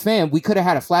fam, we could have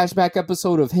had a flashback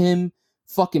episode of him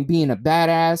fucking being a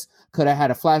badass. Could have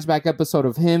had a flashback episode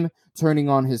of him turning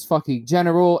on his fucking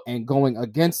general and going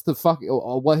against the fucking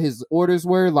what his orders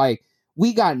were. Like,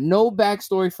 we got no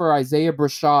backstory for Isaiah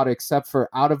Brashad except for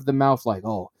out of the mouth, like,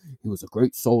 oh, he was a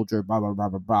great soldier, blah, blah, blah,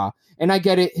 blah, blah. And I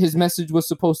get it. His message was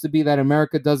supposed to be that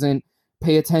America doesn't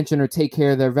pay attention or take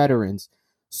care of their veterans.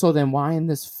 So then why in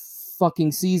this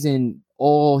fucking season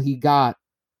all he got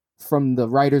from the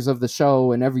writers of the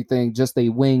show and everything, just a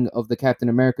wing of the Captain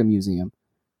America Museum?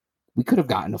 We could have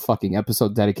gotten a fucking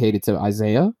episode dedicated to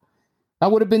Isaiah.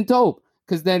 That would have been dope.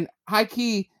 Because then, high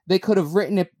key, they could have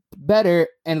written it better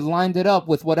and lined it up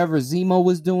with whatever Zemo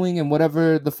was doing and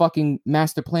whatever the fucking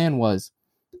master plan was.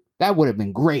 That would have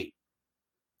been great.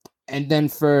 And then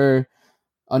for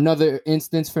another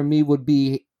instance for me would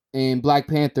be in Black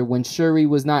Panther, when Shuri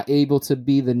was not able to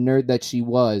be the nerd that she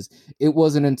was. It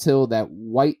wasn't until that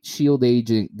white shield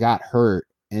agent got hurt,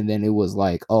 and then it was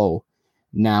like, oh,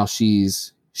 now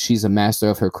she's a master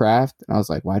of her craft. And I was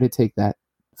like, why did it take that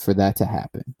for that to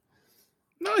happen?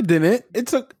 No, it didn't. It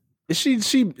took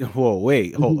whoa,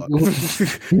 wait, hold up.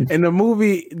 In the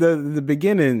movie, the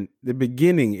beginning,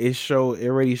 it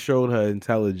already showed her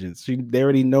intelligence. They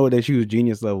already know that she was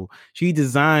genius level. She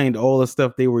designed all the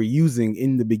stuff they were using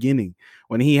in the beginning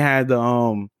when he had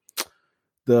the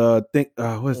thing.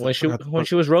 When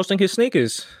she was roasting his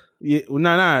sneakers. Yeah,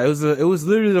 no. It was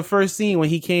literally the first scene when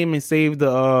he came and saved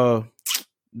the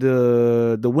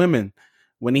women.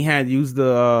 When he had used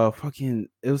the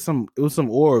it was some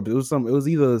orb. It was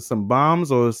either some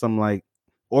bombs or some like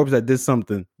orbs that did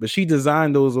something. But she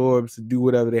designed those orbs to do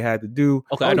whatever they had to do.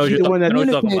 Okay, I know you're talking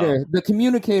about. The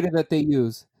communicator that they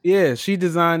use. Yeah, she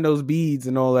designed those beads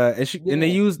and all that. And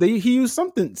he used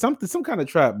some kind of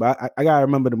trap. But I gotta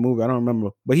remember the movie. I don't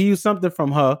remember. But he used something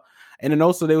from her. And then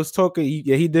also they was talking.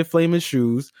 He did flame his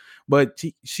shoes. But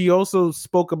she also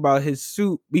spoke about his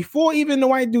suit before even the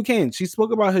white dude came. She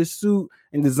spoke about his suit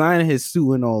and designing his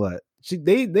suit and all that.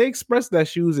 They expressed that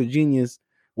she was a genius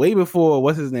way before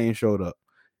what's his name showed up.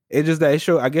 It's just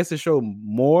that I guess it showed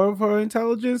more of her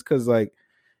intelligence because like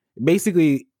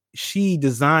basically she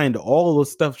designed all the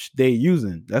stuff they're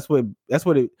using. That's what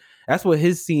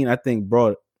his scene I think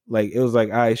brought. Like it was like,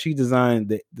 all right, she designed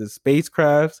the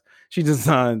spacecrafts, she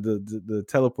designed the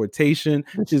teleportation,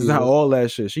 she designed all that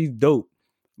shit. She's dope.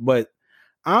 But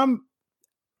I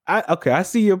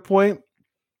see your point.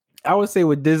 I would say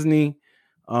with Disney,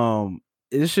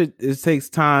 it takes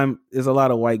time. There's a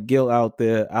lot of white guilt out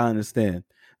there. I understand.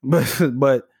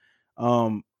 But they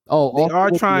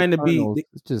are trying to be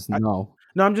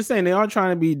no, I'm just saying they are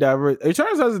trying to be diverse. It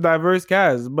turns out it's a diverse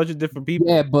cast, a bunch of different people.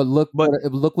 Yeah, but look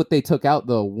what they took out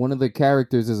though. One of the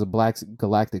characters is a black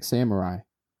galactic samurai,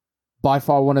 by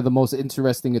far one of the most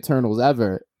interesting Eternals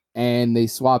ever, and they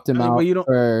swapped him out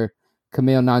for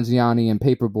Kumail Nanjiani and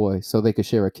Paperboy so they could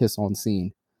share a kiss on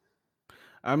scene.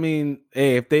 I mean,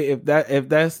 hey, if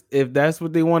that's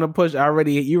what they want to push, you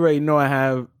already know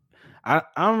I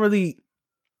don't really.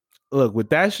 Look, with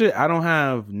that shit, I don't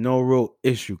have no real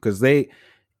issue because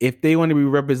if they want to be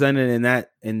represented in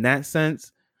that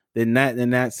sense, then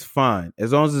that's fine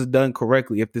as long as it's done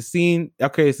correctly. If the scene,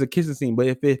 okay, it's a kissing scene, but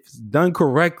if it's done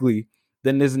correctly,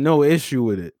 then there's no issue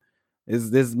with it.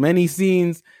 There's many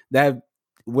scenes that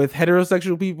with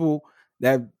heterosexual people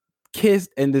that kissed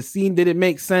and the scene didn't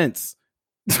make sense.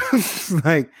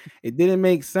 Like it didn't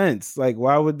make sense. Like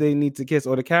why would they need to kiss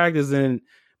or the characters didn't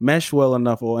mesh well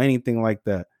enough or anything like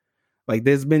that? Like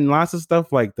there's been lots of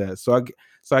stuff like that. So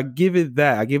I give it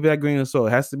that. I give it that grain of salt.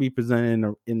 It has to be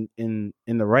presented in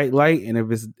the right light. And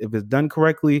if it's done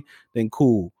correctly, then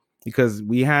cool. Because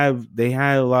they had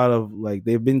a lot of like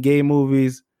they've been gay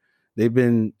movies, they've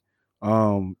been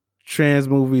trans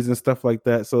movies and stuff like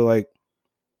that. So like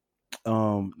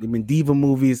they've been diva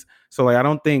movies. So like I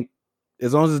don't think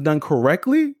as long as it's done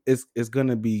correctly, it's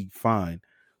gonna be fine.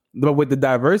 But with the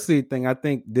diversity thing, I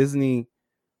think Disney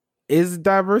is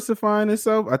diversifying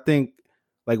itself. I think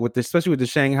like especially with the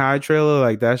Shanghai trailer,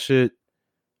 like that shit.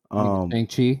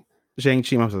 Shang-Chi.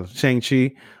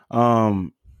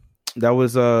 That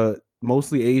was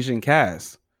mostly Asian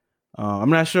cast. I'm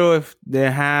not sure if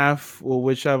they're half or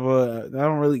whichever. I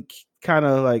don't really kind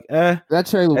of like that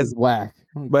trailer was whack.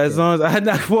 But as long as I had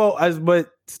not,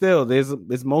 but still,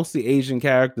 it's mostly Asian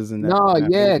characters in that. No, in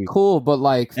that yeah, movie. cool, but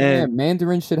like, And- fam,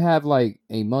 Mandarin should have like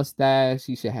a mustache.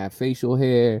 He should have facial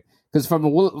hair. Because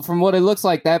from what it looks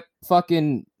like, that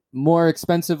fucking more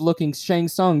expensive looking Shang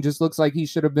Tsung just looks like he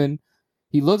should have been.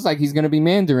 He looks like he's gonna be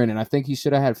Mandarin, and I think he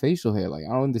should have had facial hair. Like,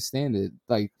 I don't understand it.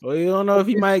 Like, Well, you don't know if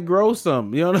he might grow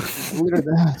some. You don't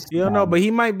know. You don't know, but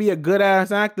he might be a good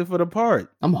ass actor for the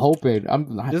part. I'm hoping.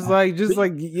 Just like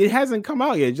it hasn't come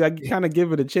out yet. Just kind of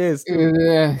give it a chance. Too.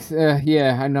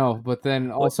 Yeah, I know. But then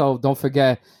also, don't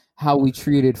forget how we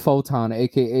treated Photon,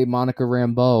 aka Monica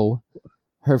Rambeau.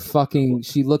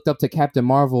 She looked up to Captain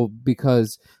Marvel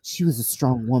because she was a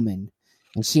strong woman,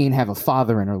 and she didn't have a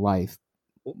father in her life.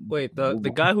 Wait,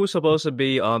 the guy who's supposed to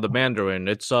be the Mandarin,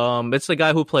 it's the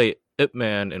guy who played Ip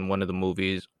Man in one of the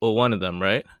movies, or one of them,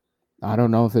 right? I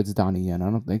don't know if it's Donnie Yen. I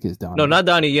don't think it's Donnie. No, not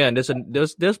Donnie Yen.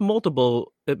 There's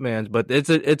multiple Ip Mans, but it's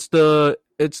the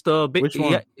Which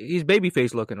one? He's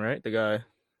babyface looking, right? The guy.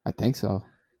 I think so.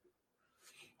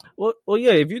 Well,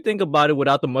 yeah. If you think about it,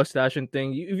 without the mustache and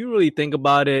thing, if you really think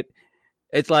about it,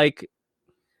 it's like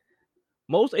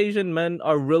most Asian men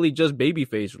are really just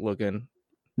babyface looking.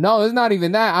 No, it's not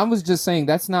even that. I was just saying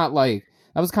that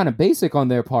was kind of basic on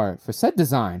their part for set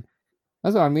design.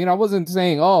 That's what I mean. I wasn't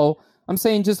saying, I'm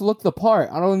saying just look the part.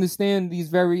 I don't understand these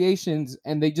variations,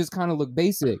 and they just kind of look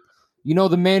basic. You know,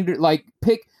 the Mandarin, like,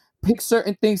 pick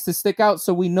certain things to stick out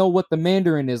so we know what the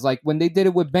Mandarin is. Like, when they did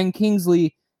it with Ben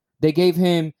Kingsley, they gave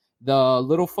him the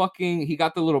little he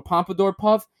got the little pompadour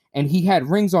puff, and he had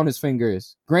rings on his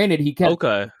fingers. Granted, he kept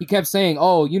saying,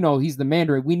 he's the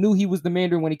Mandarin. We knew he was the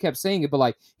Mandarin when he kept saying it, but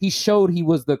like, he showed he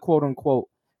was the quote unquote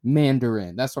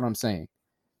Mandarin. That's what I'm saying.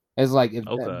 It's like,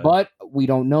 but we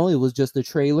don't know. It was just a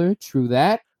trailer. True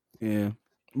that. Yeah,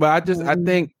 but I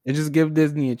think it just give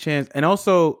Disney a chance, and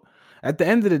also at the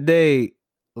end of the day,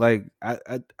 like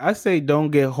I say,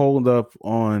 don't get hold up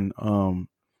on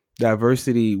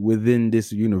diversity within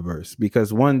this universe,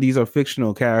 because one, these are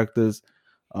fictional characters.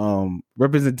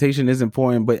 Representation is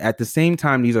important, but at the same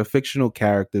time, these are fictional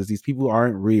characters. These people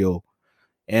aren't real,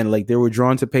 and like, they were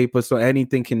drawn to paper, so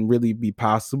anything can really be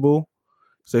possible.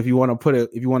 So if you want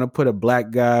to put a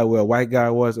black guy where a white guy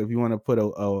was, or if you want to put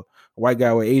a white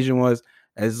guy where Asian was,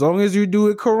 as long as you do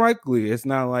it correctly, it's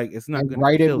not going to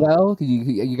write it well.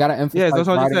 You got to emphasize. Yeah, that's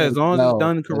what I said. As long as it's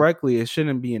done correctly, it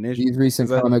shouldn't be an issue. These recent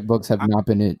comic books have not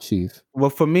been it, Chief.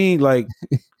 Well, for me, like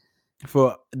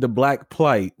for the black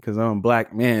plight, because I'm a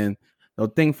black man, the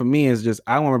thing for me is just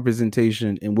I want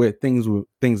representation in where things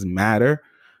matter,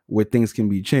 where things can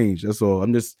be changed. That's all.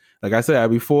 I'm just, like I said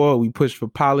before, we push for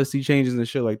policy changes and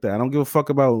shit like that. I don't give a fuck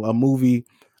about a movie.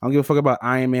 I don't give a fuck about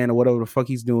Iron Man or whatever the fuck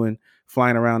he's doing,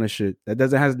 flying around and shit. That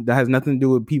has nothing to do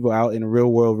with people out in the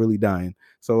real world really dying.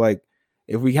 So like,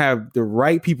 if we have the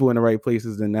right people in the right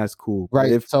places, then that's cool.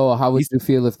 Right. So how would you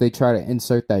feel if they try to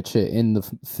insert that shit in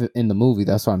the movie?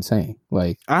 That's what I'm saying.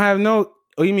 Like, I have no.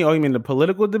 Oh, you mean the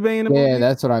political debate in the movie? Yeah,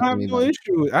 that's what I mean.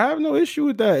 I have no issue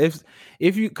with that.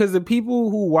 If you, because the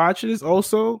people who watch this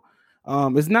also,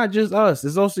 it's not just us.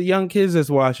 It's also young kids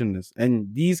that's watching this, and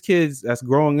these kids that's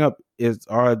growing up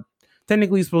are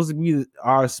technically supposed to be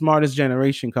our smartest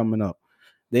generation coming up.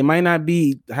 They might not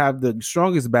have the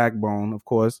strongest backbone, of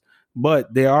course,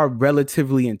 but they are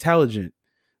relatively intelligent.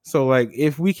 So like,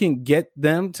 if we can get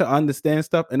them to understand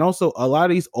stuff, and also a lot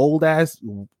of these old ass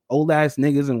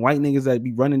niggas and white niggas that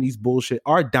be running these bullshit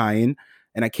are dying,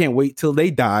 and I can't wait till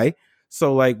they die.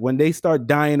 So like, when they start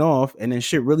dying off, and then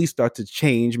shit really start to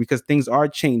change, because things are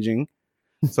changing.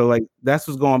 So like, that's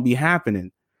what's going to be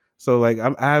happening. So like,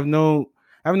 I have no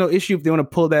issue if they want to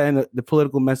pull that in the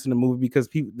political mess in the movie, because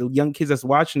the young kids that's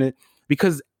watching it,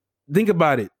 because think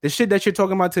about it, the shit that you're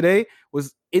talking about today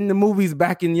was in the movies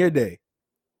back in your day.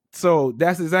 So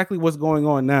that's exactly what's going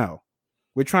on now.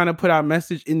 We're trying to put our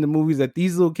message in the movies that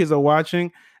these little kids are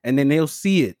watching, and then they'll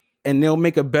see it and they'll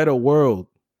make a better world.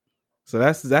 So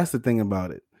that's the thing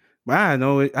about it. But I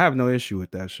have no issue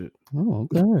with that shit. Oh,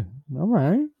 okay. All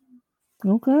right.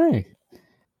 Okay.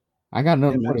 I got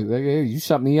nothing for you. You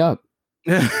shut me up.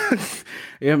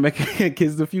 Yeah, making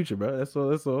kids the future, bro. That's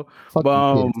all. Fuck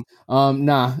but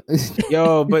nah.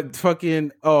 Yo, but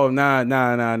fucking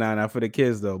nah for the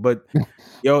kids though. But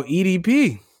yo,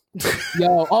 EDP.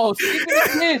 Yo, speaking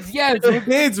of kids, yes,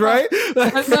 kids, right?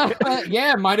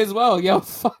 Yeah, might as well, yo.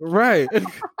 Fuck. Right.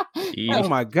 Oh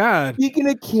my god. Speaking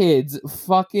of kids,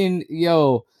 fucking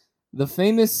yo, the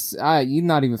famous, you're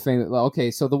not even famous.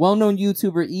 Okay, so the well-known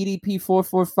YouTuber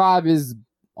EDP445 is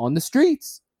on the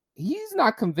streets. He's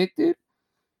not convicted.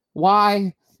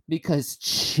 Why? Because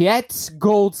Chet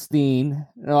Goldstein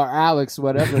or Alex,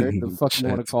 whatever the fuck you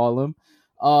want to call him,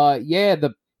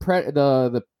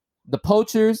 the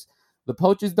poachers The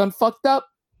poachers done fucked up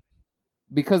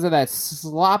because of that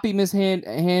sloppy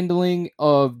mishandling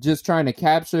of just trying to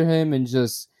capture him, and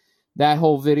just that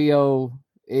whole video.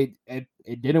 It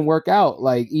didn't work out.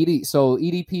 Like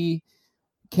EDP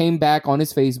came back on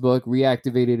his Facebook,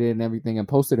 reactivated it and everything, and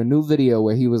posted a new video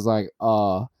where he was like,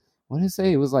 what did it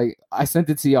say? It was like, I sent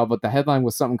it to y'all, but the headline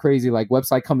was something crazy, like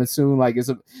website coming soon, like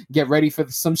get ready for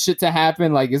some shit to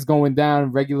happen, like it's going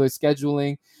down, regular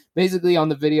scheduling. Basically on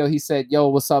the video, he said, yo,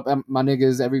 what's up, my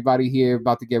niggas, everybody here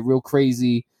about to get real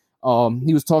crazy.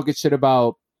 He was talking shit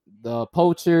about the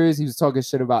poachers. He was talking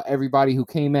shit about everybody who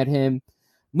came at him.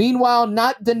 Meanwhile,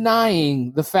 not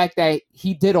denying the fact that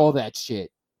he did all that shit.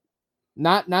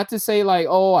 Not to say like,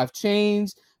 oh, I've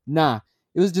changed. Nah,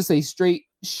 it was just a straight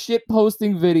shit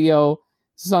posting video.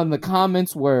 Son, the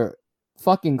comments were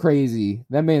fucking crazy.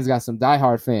 That man's got some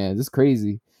diehard fans. It's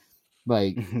crazy.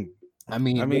 Like, I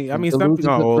mean,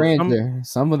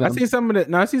 some of them. I see some of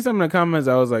the comments.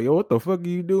 I was like, yo, what the fuck are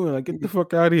you doing? Like, get the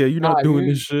fuck out of here. You're not doing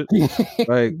this shit.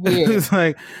 Like, it's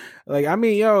like, I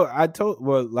mean, yo,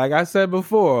 like I said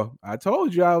before, I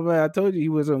told you he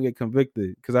was gonna get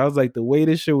convicted, because I was like, the way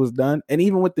this shit was done, and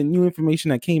even with the new information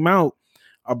that came out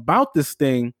about this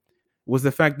thing, was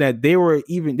the fact that they were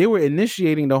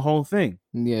initiating the whole thing.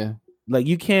 Yeah, like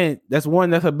you can't. That's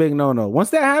a big no.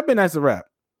 Once that happened, that's a wrap.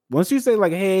 Once you say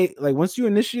like, hey, like once you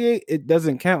initiate, it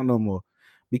doesn't count no more,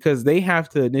 because they have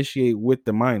to initiate with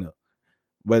the minor.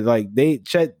 But like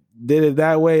Chet did it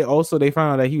that way. Also, they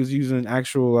found out that he was using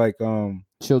actual like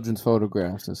children's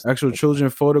photographs and stuff. Actual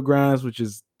children's photographs, which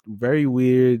is very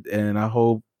weird. And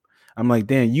I'm like,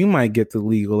 damn, you might get the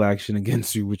legal action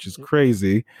against you, which is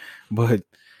crazy. But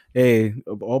hey,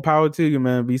 all power to you,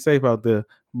 man. Be safe out there.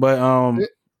 But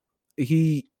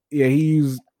he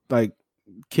used like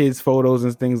kids' photos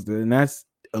and things, and that's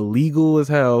illegal as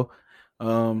hell.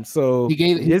 So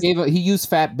he used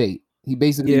fat bait. He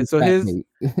basically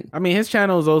his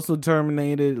channel is also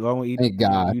terminated along with EDP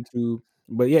on YouTube.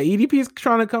 But yeah, EDP is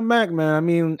trying to come back, man. I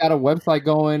mean, got a website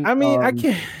going. I mean, I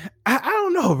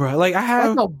don't know, bro. Like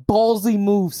that's a ballsy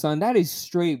move, son. That is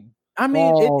straight. I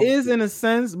mean, it is in a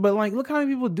sense, but like, look how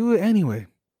many people do it anyway.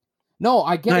 No,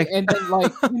 I get it. And then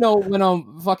like, you know, when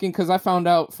because I found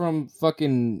out from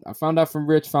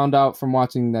Rich, found out from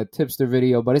watching that tipster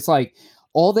video, but it's like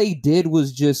all they did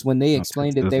was just, when they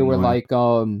explained it, they were like,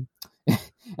 all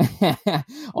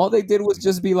they did was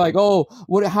just be like, oh,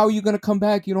 how are you gonna come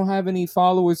back? You don't have any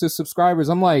followers or subscribers.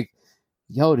 I'm like,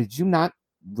 yo, did you not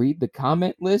read the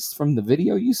comment list from the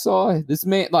video you saw? This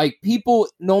man, like, people,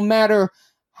 no matter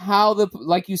how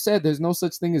like you said, there's no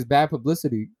such thing as bad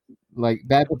publicity. Like,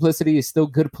 bad publicity is still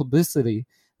good publicity.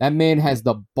 That man has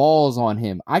the balls on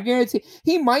him. I guarantee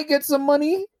he might get some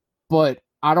money, but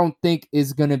I don't think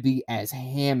it's going to be as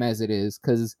ham as it is,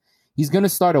 because he's going to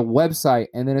start a website,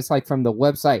 and then it's like, from the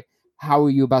website, how are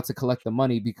you about to collect the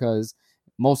money? Because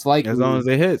most likely, as long as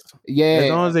they hit, as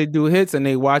long as they do hits and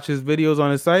they watch his videos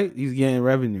on his site, he's getting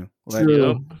revenue. Like,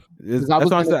 true. That's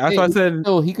what I said.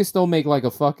 He could still make like a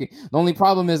fucking. The only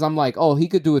problem is, I'm like, oh, he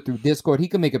could do it through Discord. He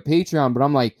could make a Patreon, but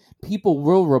I'm like, people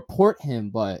will report him.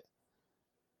 But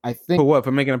I think for what?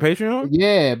 For making a Patreon?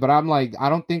 Yeah, but I'm like, I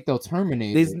don't think they'll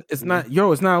terminate it. It's not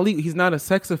illegal. He's not a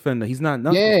sex offender. He's not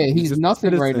nothing. Yeah, he's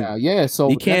nothing right now. Yeah, so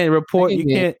you can't report. You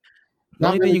can't. The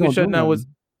only thing you can shut down was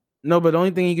but the only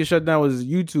thing he can shut down was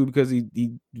YouTube, because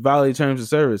he violated terms of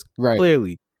service. Right.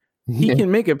 Clearly, he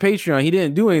can make a Patreon. He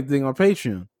didn't do anything on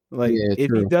Patreon. Like, if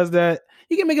he does that,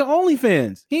 he can make an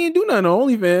OnlyFans. He ain't do nothing on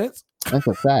OnlyFans. That's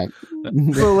a fact.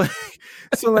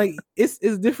 so like it's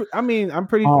different. I mean, I'm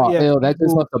pretty sure. Yeah, that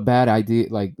just left a bad idea.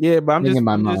 Like, yeah, but I'm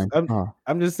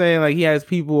just saying, like, he has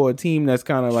people, a team that's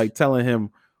kind of like telling him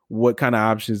what kind of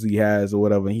options he has or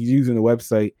whatever. And he's using the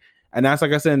website, and that's,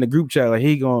 like I said in the group chat, like,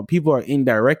 people are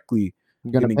indirectly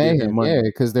gonna pay him money. Yeah,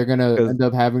 because they're gonna end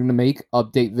up having to make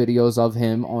update videos of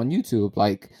him on YouTube,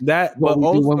 like that. What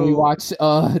we do when we watch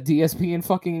DSP and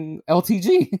fucking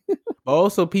LTG.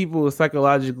 Also, people are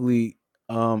psychologically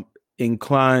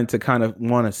inclined to kind of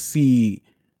want to see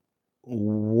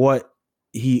what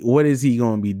is he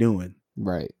going to be doing.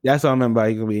 Right. That's what I meant by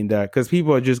he's going to be in that, because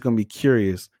people are just going to be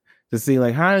curious to see,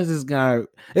 like, how is this guy?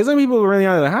 There's some people really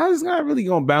out there, like, how is this guy really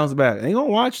going to bounce back? They going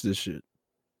to watch this shit.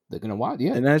 They're gonna watch,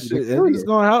 yeah, and that shit, it's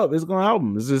gonna help. It's gonna help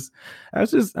them.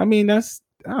 I mean, that's,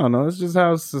 I don't know. It's just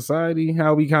how society,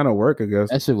 how we kind of work, I guess.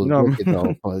 That shit was wicked,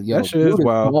 though. But, yo, that shit is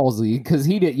wild. Ballsy, because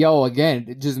he did,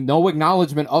 again, just no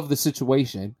acknowledgement of the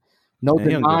situation, no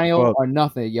denial or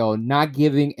nothing, not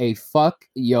giving a fuck,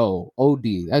 OD.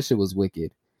 That shit was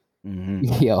wicked.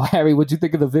 Mm-hmm. Yo, Harry, what'd you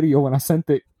think of the video when I sent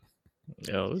it?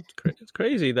 It's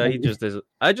crazy that he just is.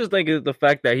 I just think it's the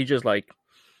fact that he just like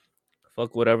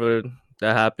fuck whatever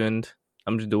that happened.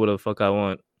 I'm just do whatever the fuck I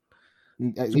want.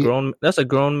 It's He- that's a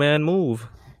grown man move.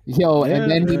 Yo, Yeah,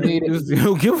 and then he man, made just, it. you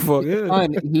don't give a fuck. Yeah.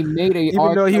 Son, he made a Even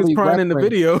R. though he was Kelly crying in the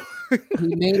reference. video.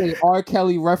 He made a R.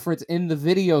 Kelly reference in the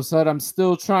video, son. I'm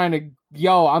still trying to.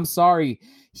 Yo, I'm sorry.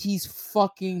 He's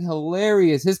fucking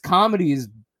hilarious. His comedy is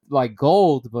like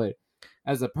gold, but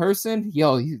as a person,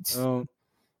 yo,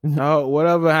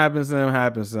 Whatever happens to him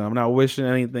happens to him. I'm not wishing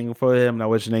anything for him. I'm not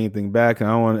wishing anything back. I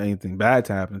don't want anything bad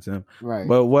to happen to him. right.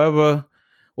 But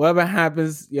whatever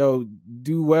happens, yo,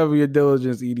 do whatever your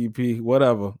diligence, EDP.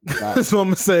 Whatever. That's what I'm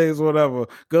gonna say. Is whatever.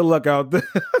 Good luck out there.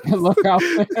 Good luck out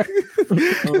there.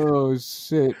 Oh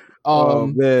shit. Oh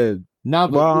man. Now,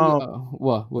 what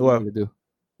are we what? gonna do?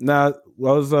 Now,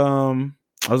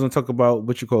 I was gonna talk about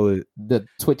what you call it. The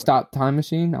Twitch time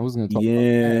machine. I was gonna talk. Yeah.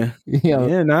 About that.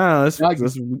 Yeah. Nah. We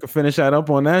can finish that up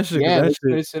on that shit. Yeah, that let's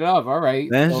shit, finish it up. All right.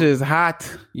 that shit is hot.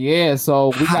 Yeah.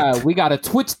 So we got a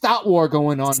Twitch thought war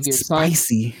going on here, son.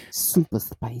 Spicy. Super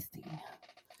spicy.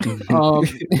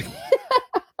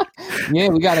 Yeah,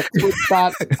 we got a Twitch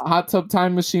hot tub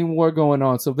time machine war going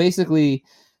on. So basically,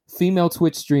 female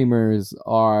Twitch streamers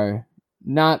are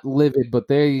not livid, but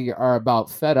they are about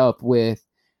fed up with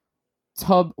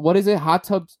what is it? Hot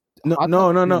tub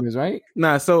streamers, right?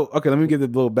 Nah, so okay, let me give the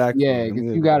little back. Yeah,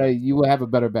 you will have a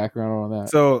better background on that.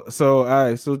 So all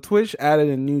right, so Twitch added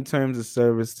a new terms of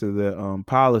service to the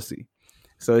policy.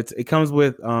 So it comes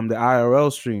with the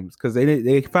IRL streams because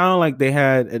they found like they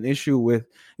had an issue with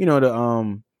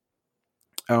the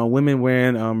women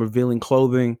wearing revealing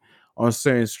clothing on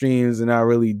certain streams and not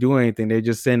really doing anything. They're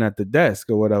just sitting at the desk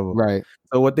or whatever. Right.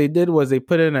 So what they did was they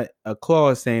put in a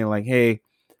clause saying like, hey,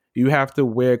 you have to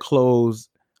wear clothes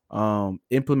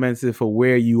implemented for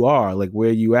where you are, like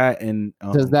where you at. And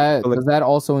does that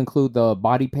also include the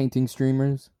body painting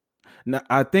streamers? No,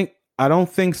 I don't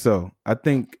think so. I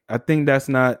think that's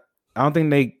not. I don't think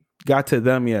they got to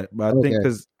them yet. But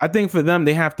I think for them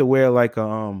they have to wear like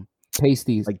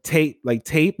pasties, like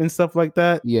tape and stuff like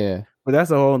that. Yeah, but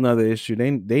that's a whole nother issue.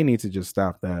 They need to just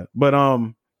stop that. But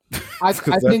I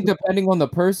think depending on the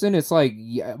person, it's like,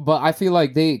 yeah, but I feel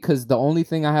like because the only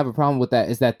thing I have a problem with that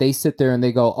is that they sit there and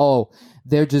they go, oh,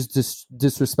 they're just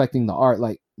disrespecting the art.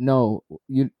 Like, no,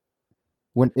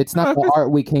 when it's not the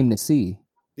art we came to see.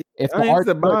 If the art,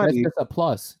 that's just a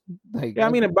plus. Like, yeah, I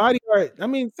mean, a body art. I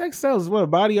mean, sex sells. Well,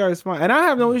 body art is fine, and I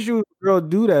have no issue with a girl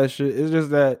do that shit. It's just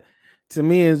that to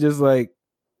me, it's just like,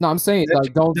 no, I'm saying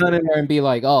like, don't sit there and be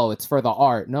like, oh, it's for the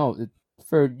art. No, it's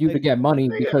for you to get money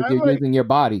because you're using your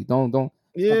body. Don't.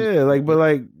 Yeah, like, but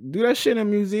like, do that shit in a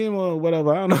museum or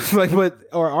whatever. I don't know, like,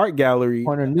 or art gallery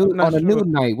on a nude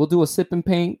night. We'll do a sip and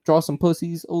paint, draw some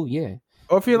pussies. Oh yeah.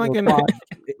 Or if you're like give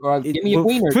me a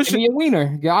wiener. Give me a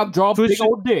wiener. I'll draw a big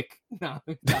old dick. No.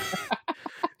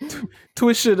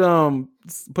 Twitch should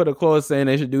put a clause saying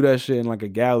they should do that shit in like a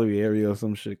gallery area or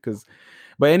some shit.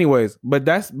 But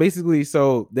that's basically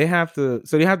so they have to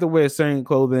wear certain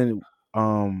clothing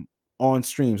on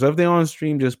stream. So if they're on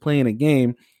stream just playing a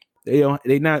game, they're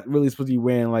not really supposed to be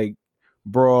wearing like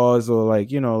bras or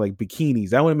like like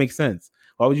bikinis. That wouldn't make sense.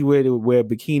 Why would you wear a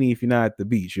bikini if you're not at the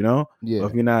beach? Yeah. Or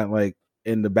if you're not like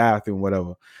in the bathroom,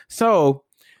 whatever. So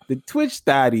the Twitch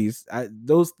thotties,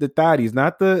 the thotties,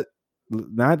 not the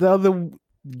other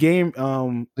game,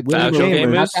 not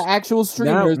the actual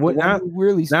streamers, not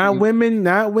women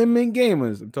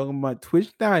gamers. I'm talking about Twitch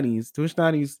thotties. Twitch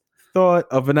thotties thought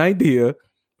of an idea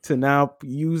to now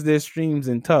use their streams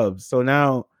in tubs. So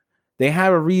now they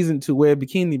have a reason to wear a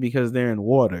bikini because they're in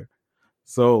water.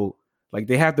 So like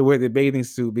they have to wear their bathing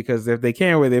suit because if they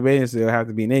can't wear their bathing suit, they'll have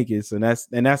to be naked. So that's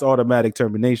automatic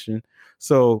termination.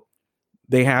 So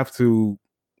they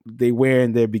wear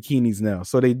in their bikinis now.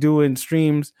 So they do in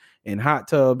streams in hot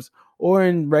tubs or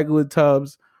in regular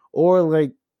tubs or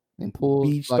like in pools,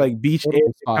 beach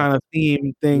kind of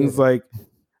theme things like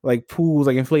pools,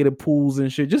 like inflated pools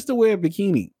and shit, just to wear a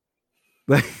bikini.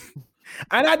 Like,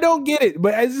 and I don't get it,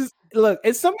 but it's just look.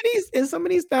 And some of these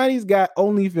thotties got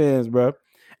OnlyFans, bro.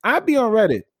 I'd be on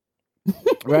Reddit,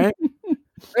 right?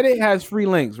 Reddit has free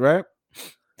links, right?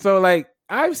 So like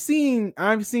I've seen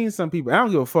some people. I don't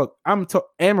give a fuck.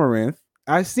 Amaranth.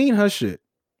 I've seen her shit.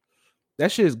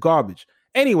 That shit is garbage.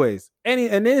 Anyways,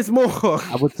 and there's more.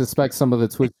 I would suspect some of the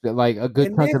Twitch, like a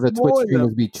good chunk of the Twitch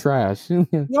streamers, be trash.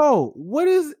 Yo, what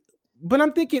is? But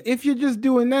I'm thinking if you're just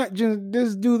doing that,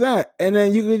 just do that, and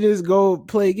then you can just go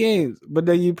play games. But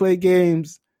then you play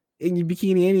games in your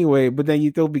bikini anyway. But then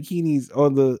you throw bikinis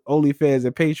on the OnlyFans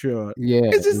and Patreon. Yeah,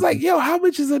 it's just like, yo, how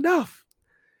much is enough?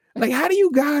 Like, how do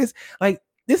you guys like?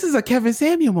 This is a Kevin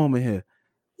Samuel moment here.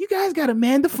 You guys got to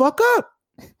man the fuck up.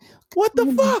 What the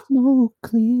fuck? Smoke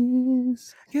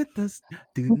clears. Get this.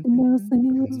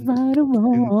 Nothing else is right or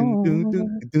wrong.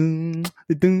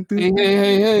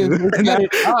 Hey, let's get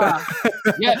it.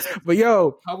 Yes. But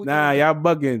yo, How we nah, doing? y'all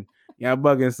bugging. Y'all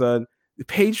bugging, son.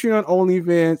 Patreon,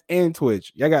 OnlyFans, and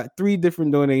Twitch. Y'all got 3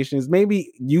 different donations.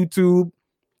 Maybe YouTube.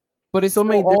 But it's So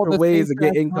many still all different the ways same to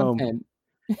get trash income. content.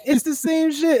 It's the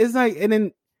same shit. It's like, and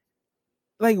then,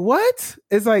 like, what?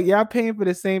 It's like y'all paying for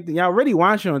the same thing. Y'all already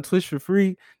watching on Twitch for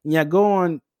free. And y'all go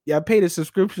on, y'all pay the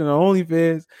subscription on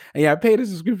OnlyFans, and y'all pay the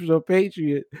subscription on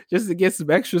Patreon just to get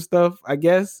some extra stuff. I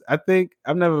guess. I think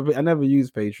I never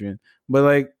used Patreon, but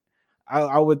like,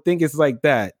 I would think it's like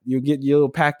that. You get your little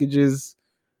packages,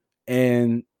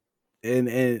 and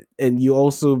you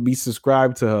also be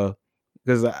subscribed to her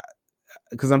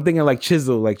because I'm thinking like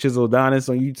Chisel Adonis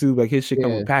on YouTube, like his shit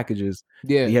come with packages.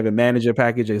 Yeah. You have a manager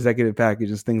package, executive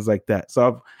packages, things like that.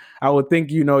 So I would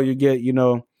think, you get,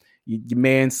 your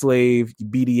man slave, your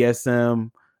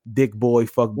BDSM, dick boy,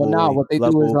 fuck boy, Well, now what they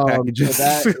do is packages. for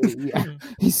that,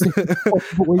 he said,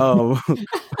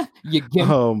 you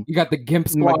gimp, you got the gimp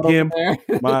squad over there.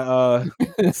 My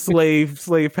slave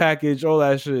package, all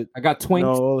that shit. I got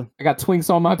twinks. I got twinks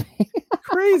on my pants.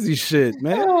 Crazy shit,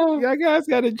 man. Y'all guys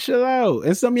gotta chill out,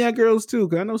 and some of y'all girls too,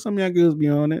 because I know some of y'all girls be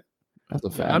on it. That's a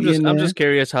fact. I'm just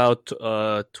curious how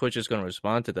Twitch is gonna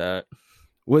respond to that.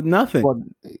 With nothing. Well,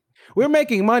 we're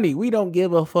making money. We don't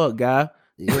give a fuck, guy.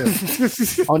 Yeah.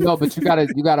 Oh no, but you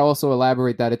gotta also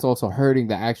elaborate that it's also hurting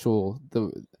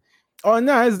the. Oh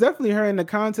no, it's definitely hurting the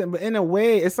content, but in a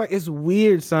way, it's like it's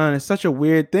weird, son. It's such a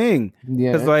weird thing.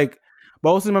 Yeah. Because but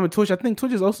also remember Twitch. I think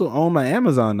Twitch is also owned by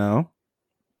Amazon now.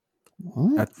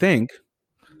 What? I think.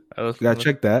 You gotta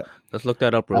check that. Let's look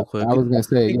that up real quick. I was gonna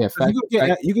say,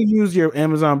 you can use your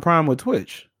Amazon Prime with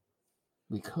Twitch.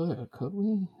 We could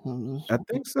we? I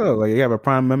think so. Like you have a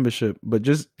Prime membership, but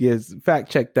just fact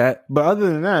check that. But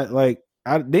other than that,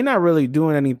 they're not really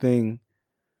doing anything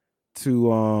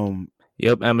to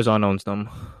Yep, Amazon owns them.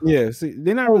 Yeah, see,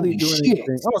 they're not really doing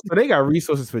anything. Oh, so they got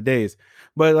resources for days,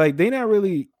 but they not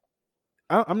really.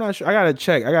 I'm not sure. I gotta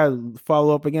check. I gotta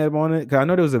follow up again on it because I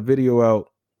know there was a video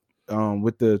out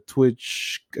with the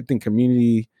Twitch, I think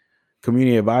community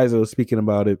advisor was speaking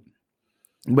about it.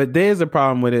 But there's a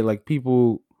problem with it. Like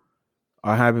people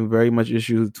are having very much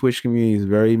issues. Twitch community is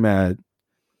very mad.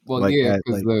 Well,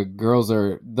 because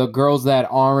the girls that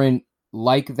aren't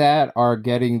like that are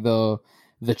getting the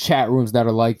chat rooms that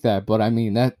are like that. But I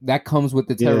mean that comes with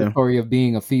the territory of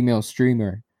being a female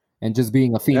streamer and just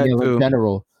being a female in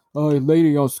general. Oh,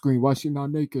 lady on screen, why she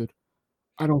not naked?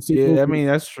 I don't see. Yeah, I mean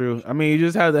that's true. I mean you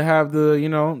just have to have the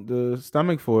the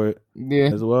stomach for it.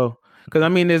 Yeah, as well. Because I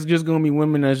mean, there's just gonna be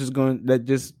women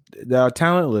that are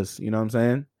talentless. You know what I'm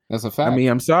saying? That's a fact. I mean,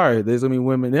 I'm sorry. There's gonna be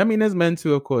women. I mean, there's men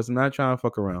too, of course. I'm not trying to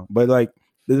fuck around, but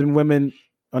there's women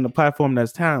on the platform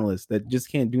that's talentless that just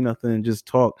can't do nothing and just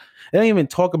talk. They don't even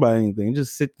talk about anything.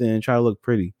 Just sit there and try to look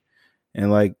pretty,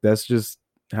 and that's just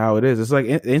how it is. It's like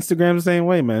Instagram the same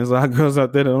way, man. There's a lot of girls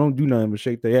out there that don't do nothing but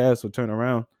shake their ass or turn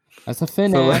around. That's a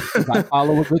finesse. I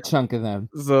follow a good chunk of them.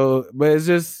 So, but it's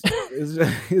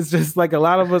just like a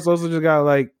lot of us also just got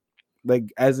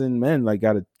as in men,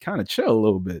 gotta kind of chill a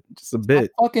little bit, just a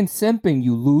bit. Stop fucking simping,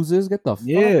 you losers. Get the fuck.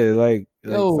 Yeah,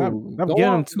 stop getting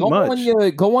them too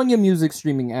much. Go on your music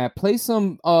streaming app. Play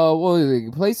some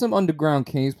play some Underground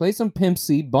Kings. Play some Pimp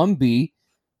C, Bun B.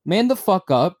 Man the fuck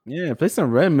up. Yeah, play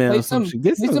some Redman or some shit.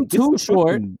 Get some Too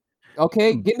Short.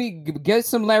 Okay, get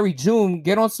some Larry June.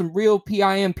 Get on some real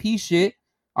PIMP shit.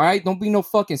 All right, don't be no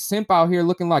fucking simp out here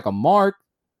looking like a mark.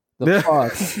 The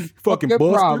fuck, fucking your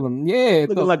buster. Problem. Yeah,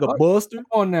 looking like a buster. Come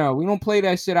on now, we don't play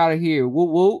that shit out of here. Woo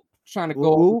woo, trying to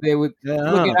go over there with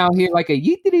looking out here like a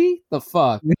yeetity. The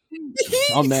fuck,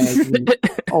 oh man,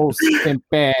 oh simp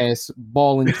ass,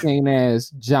 ball and chain ass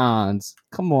Johns.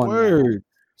 Come on, word. Now.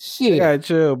 Shit, yeah,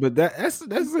 chill. But that's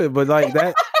it. But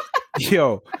that,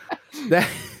 yo, that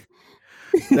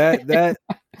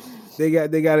they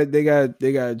got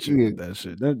to chill with that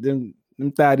shit. Them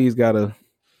thotties gotta.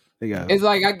 It's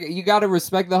like you gotta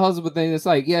respect the hustle, but then it's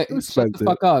like, shut the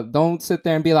fuck up. Don't sit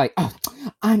there and be like, oh,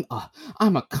 I'm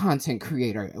a content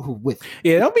creator with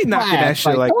don't be knocking that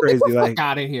shit like crazy. Get the fuck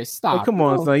out of here, stop. Come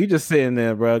on, son, you just sitting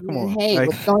there, bro. Come on. Hey,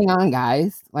 what's going on,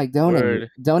 guys?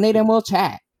 Donate and we'll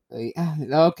chat.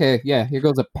 Okay, yeah. Here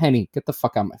goes a penny. Get the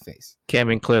fuck out of my face.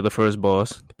 Cameron Clare, the first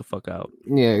boss. Get the fuck out.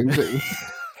 Yeah,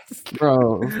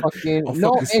 bro. Fucking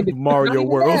Mario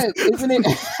World, isn't it?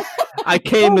 I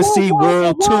came to see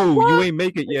World 2. You ain't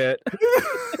make it yet.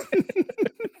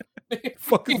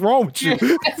 Fuck is wrong with you?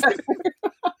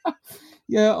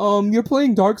 Yeah, you're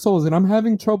playing Dark Souls and I'm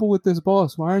having trouble with this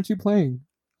boss. Why aren't you playing?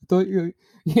 thought you.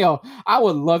 Yo, I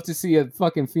would love to see a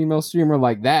fucking female streamer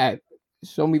like that.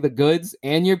 Show me the goods,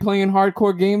 and you're playing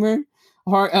hardcore gamer,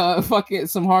 fucking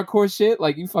some hardcore shit.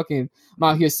 Like you fucking, I'm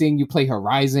out here seeing you play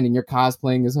Horizon and you're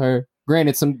cosplaying as her.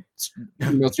 Granted, some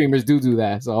female streamers do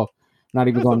that, so I'm not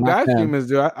even going. Some to guy them. streamers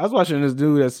do. I was watching this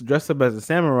dude that's dressed up as a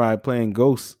samurai playing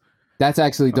Ghosts. That's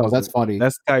actually dope. That's funny.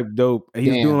 That's type dope. And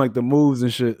he's doing like the moves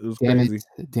and shit. It was crazy.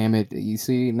 Damn it. You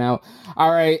see now.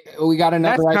 All right, we got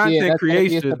another idea. That's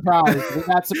creation. A surprise. We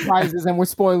got surprises and we're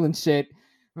spoiling shit.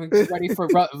 We're ready for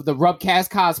the Rubcast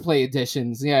cosplay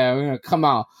editions. Yeah, we're gonna come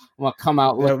out. I'm gonna come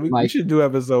out. Yeah, we should do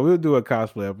episode. We'll do a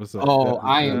cosplay episode. Oh,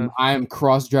 I am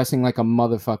cross dressing like a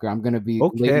motherfucker. I'm gonna be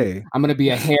okay. I'm gonna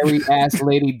be a hairy ass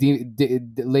lady,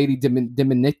 lady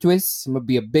diminutus. I'm gonna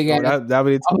be a big ass. That'll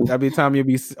be the time you'll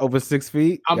be over 6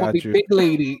 feet. I'm gonna be big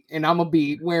lady, and I'm gonna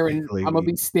be wearing. I'm gonna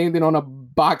be standing on a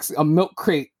milk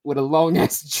crate with a long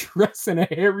ass dress and a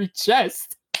hairy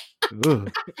chest.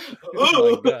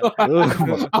 Oh my God.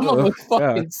 I'm gonna look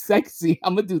fucking sexy.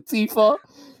 I'm gonna do Tifa.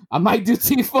 I might do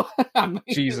Tifa.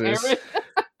 Jesus.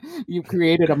 You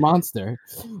created a monster.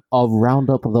 A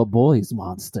Roundup the Boys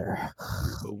monster.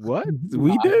 What?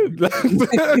 We did.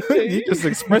 You're just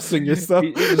expressing yourself.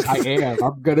 I am.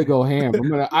 I'm gonna go ham.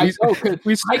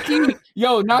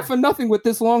 Yo, not for nothing with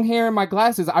this long hair and my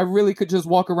glasses, I really could just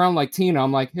walk around like Tina.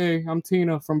 I'm like, hey, I'm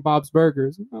Tina from Bob's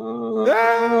Burgers.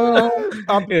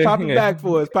 Pop it back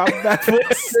for us. Pop it back for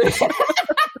us.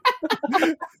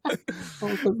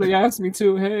 Because they asked me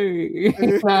to. Hey,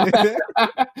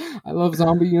 I love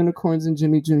zombie unicorns and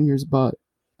Jimmy Jr.'s butt.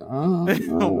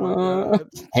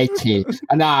 Hey, kid.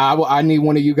 Nah, I need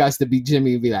one of you guys to be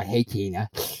Jimmy and be like, hey, Tina,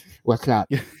 what's up?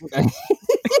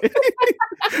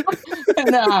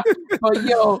 But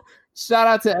yo, shout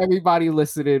out to everybody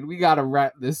listening. We gotta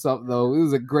wrap this up though. It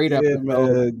was a great episode.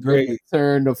 Man, great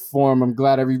turn to form. I'm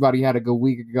glad everybody had a good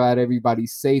week. I'm glad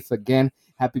everybody's safe again.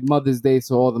 Happy Mother's Day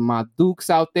to all my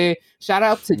Dukes out there. Shout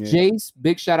out to Jace.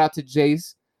 Big shout out to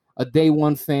Jace, a day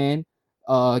one fan.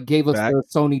 Gave us the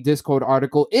Sony Discord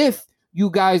article. If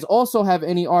you guys also have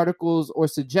any articles or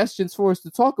suggestions for us to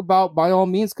talk about, by all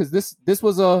means, because this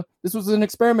was an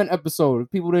experiment episode. If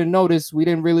people didn't notice, we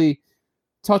didn't really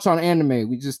touch on anime.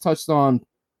 We just touched on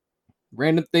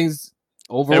random things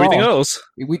overall. Everything else.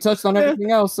 We touched on everything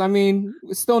else. I mean,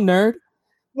 we're still nerd.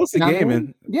 What's the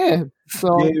gaming? Yeah.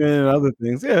 So gaming and other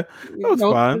things. Yeah. That was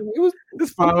fun.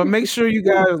 It's fun. But make sure you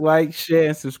guys like, share,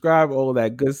 and subscribe, all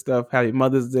that good stuff. Happy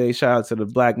Mother's Day. Shout out to the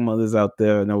Black mothers out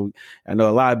there. I know a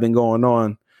lot have been going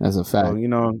on. That's a fact.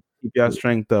 So, keep y'all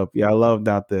strength up. Y'all loved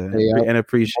out there and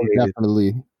appreciate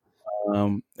definitely.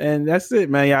 it. And that's it,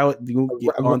 man. Y'all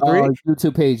on 3?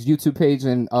 YouTube page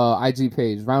and IG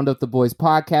page. Round Up the Boys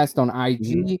podcast on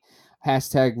IG.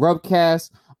 Hashtag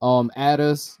Rubcast. Add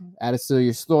us to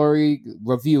your story.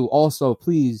 Review also,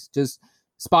 please. Just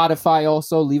Spotify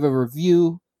also. Leave a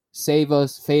review. Save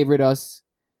us. Favorite us.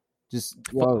 Just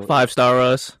 5-star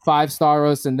us. 5-star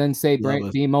us, and then say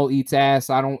Demo eats ass.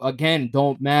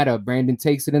 Don't matter. Brandon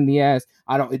takes it in the ass.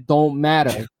 It don't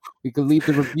matter. We can leave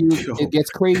the review. It gets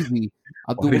crazy.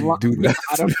 I don't know.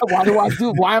 Why do I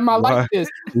do? Why am I like this?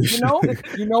 You know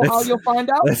how you'll find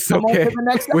out. Come on to the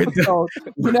next episode.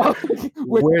 We're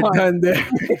done there.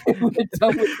 We're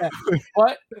done with that.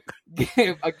 But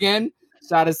again,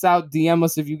 shout us out. DM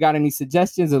us if you got any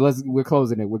suggestions. We're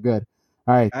closing it. We're good.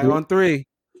 All right. On 3,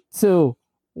 2,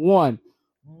 1.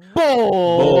 Boys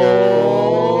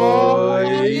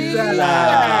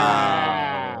out.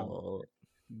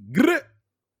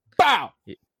 Bow.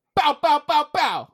 Bow, bow, bow, bow.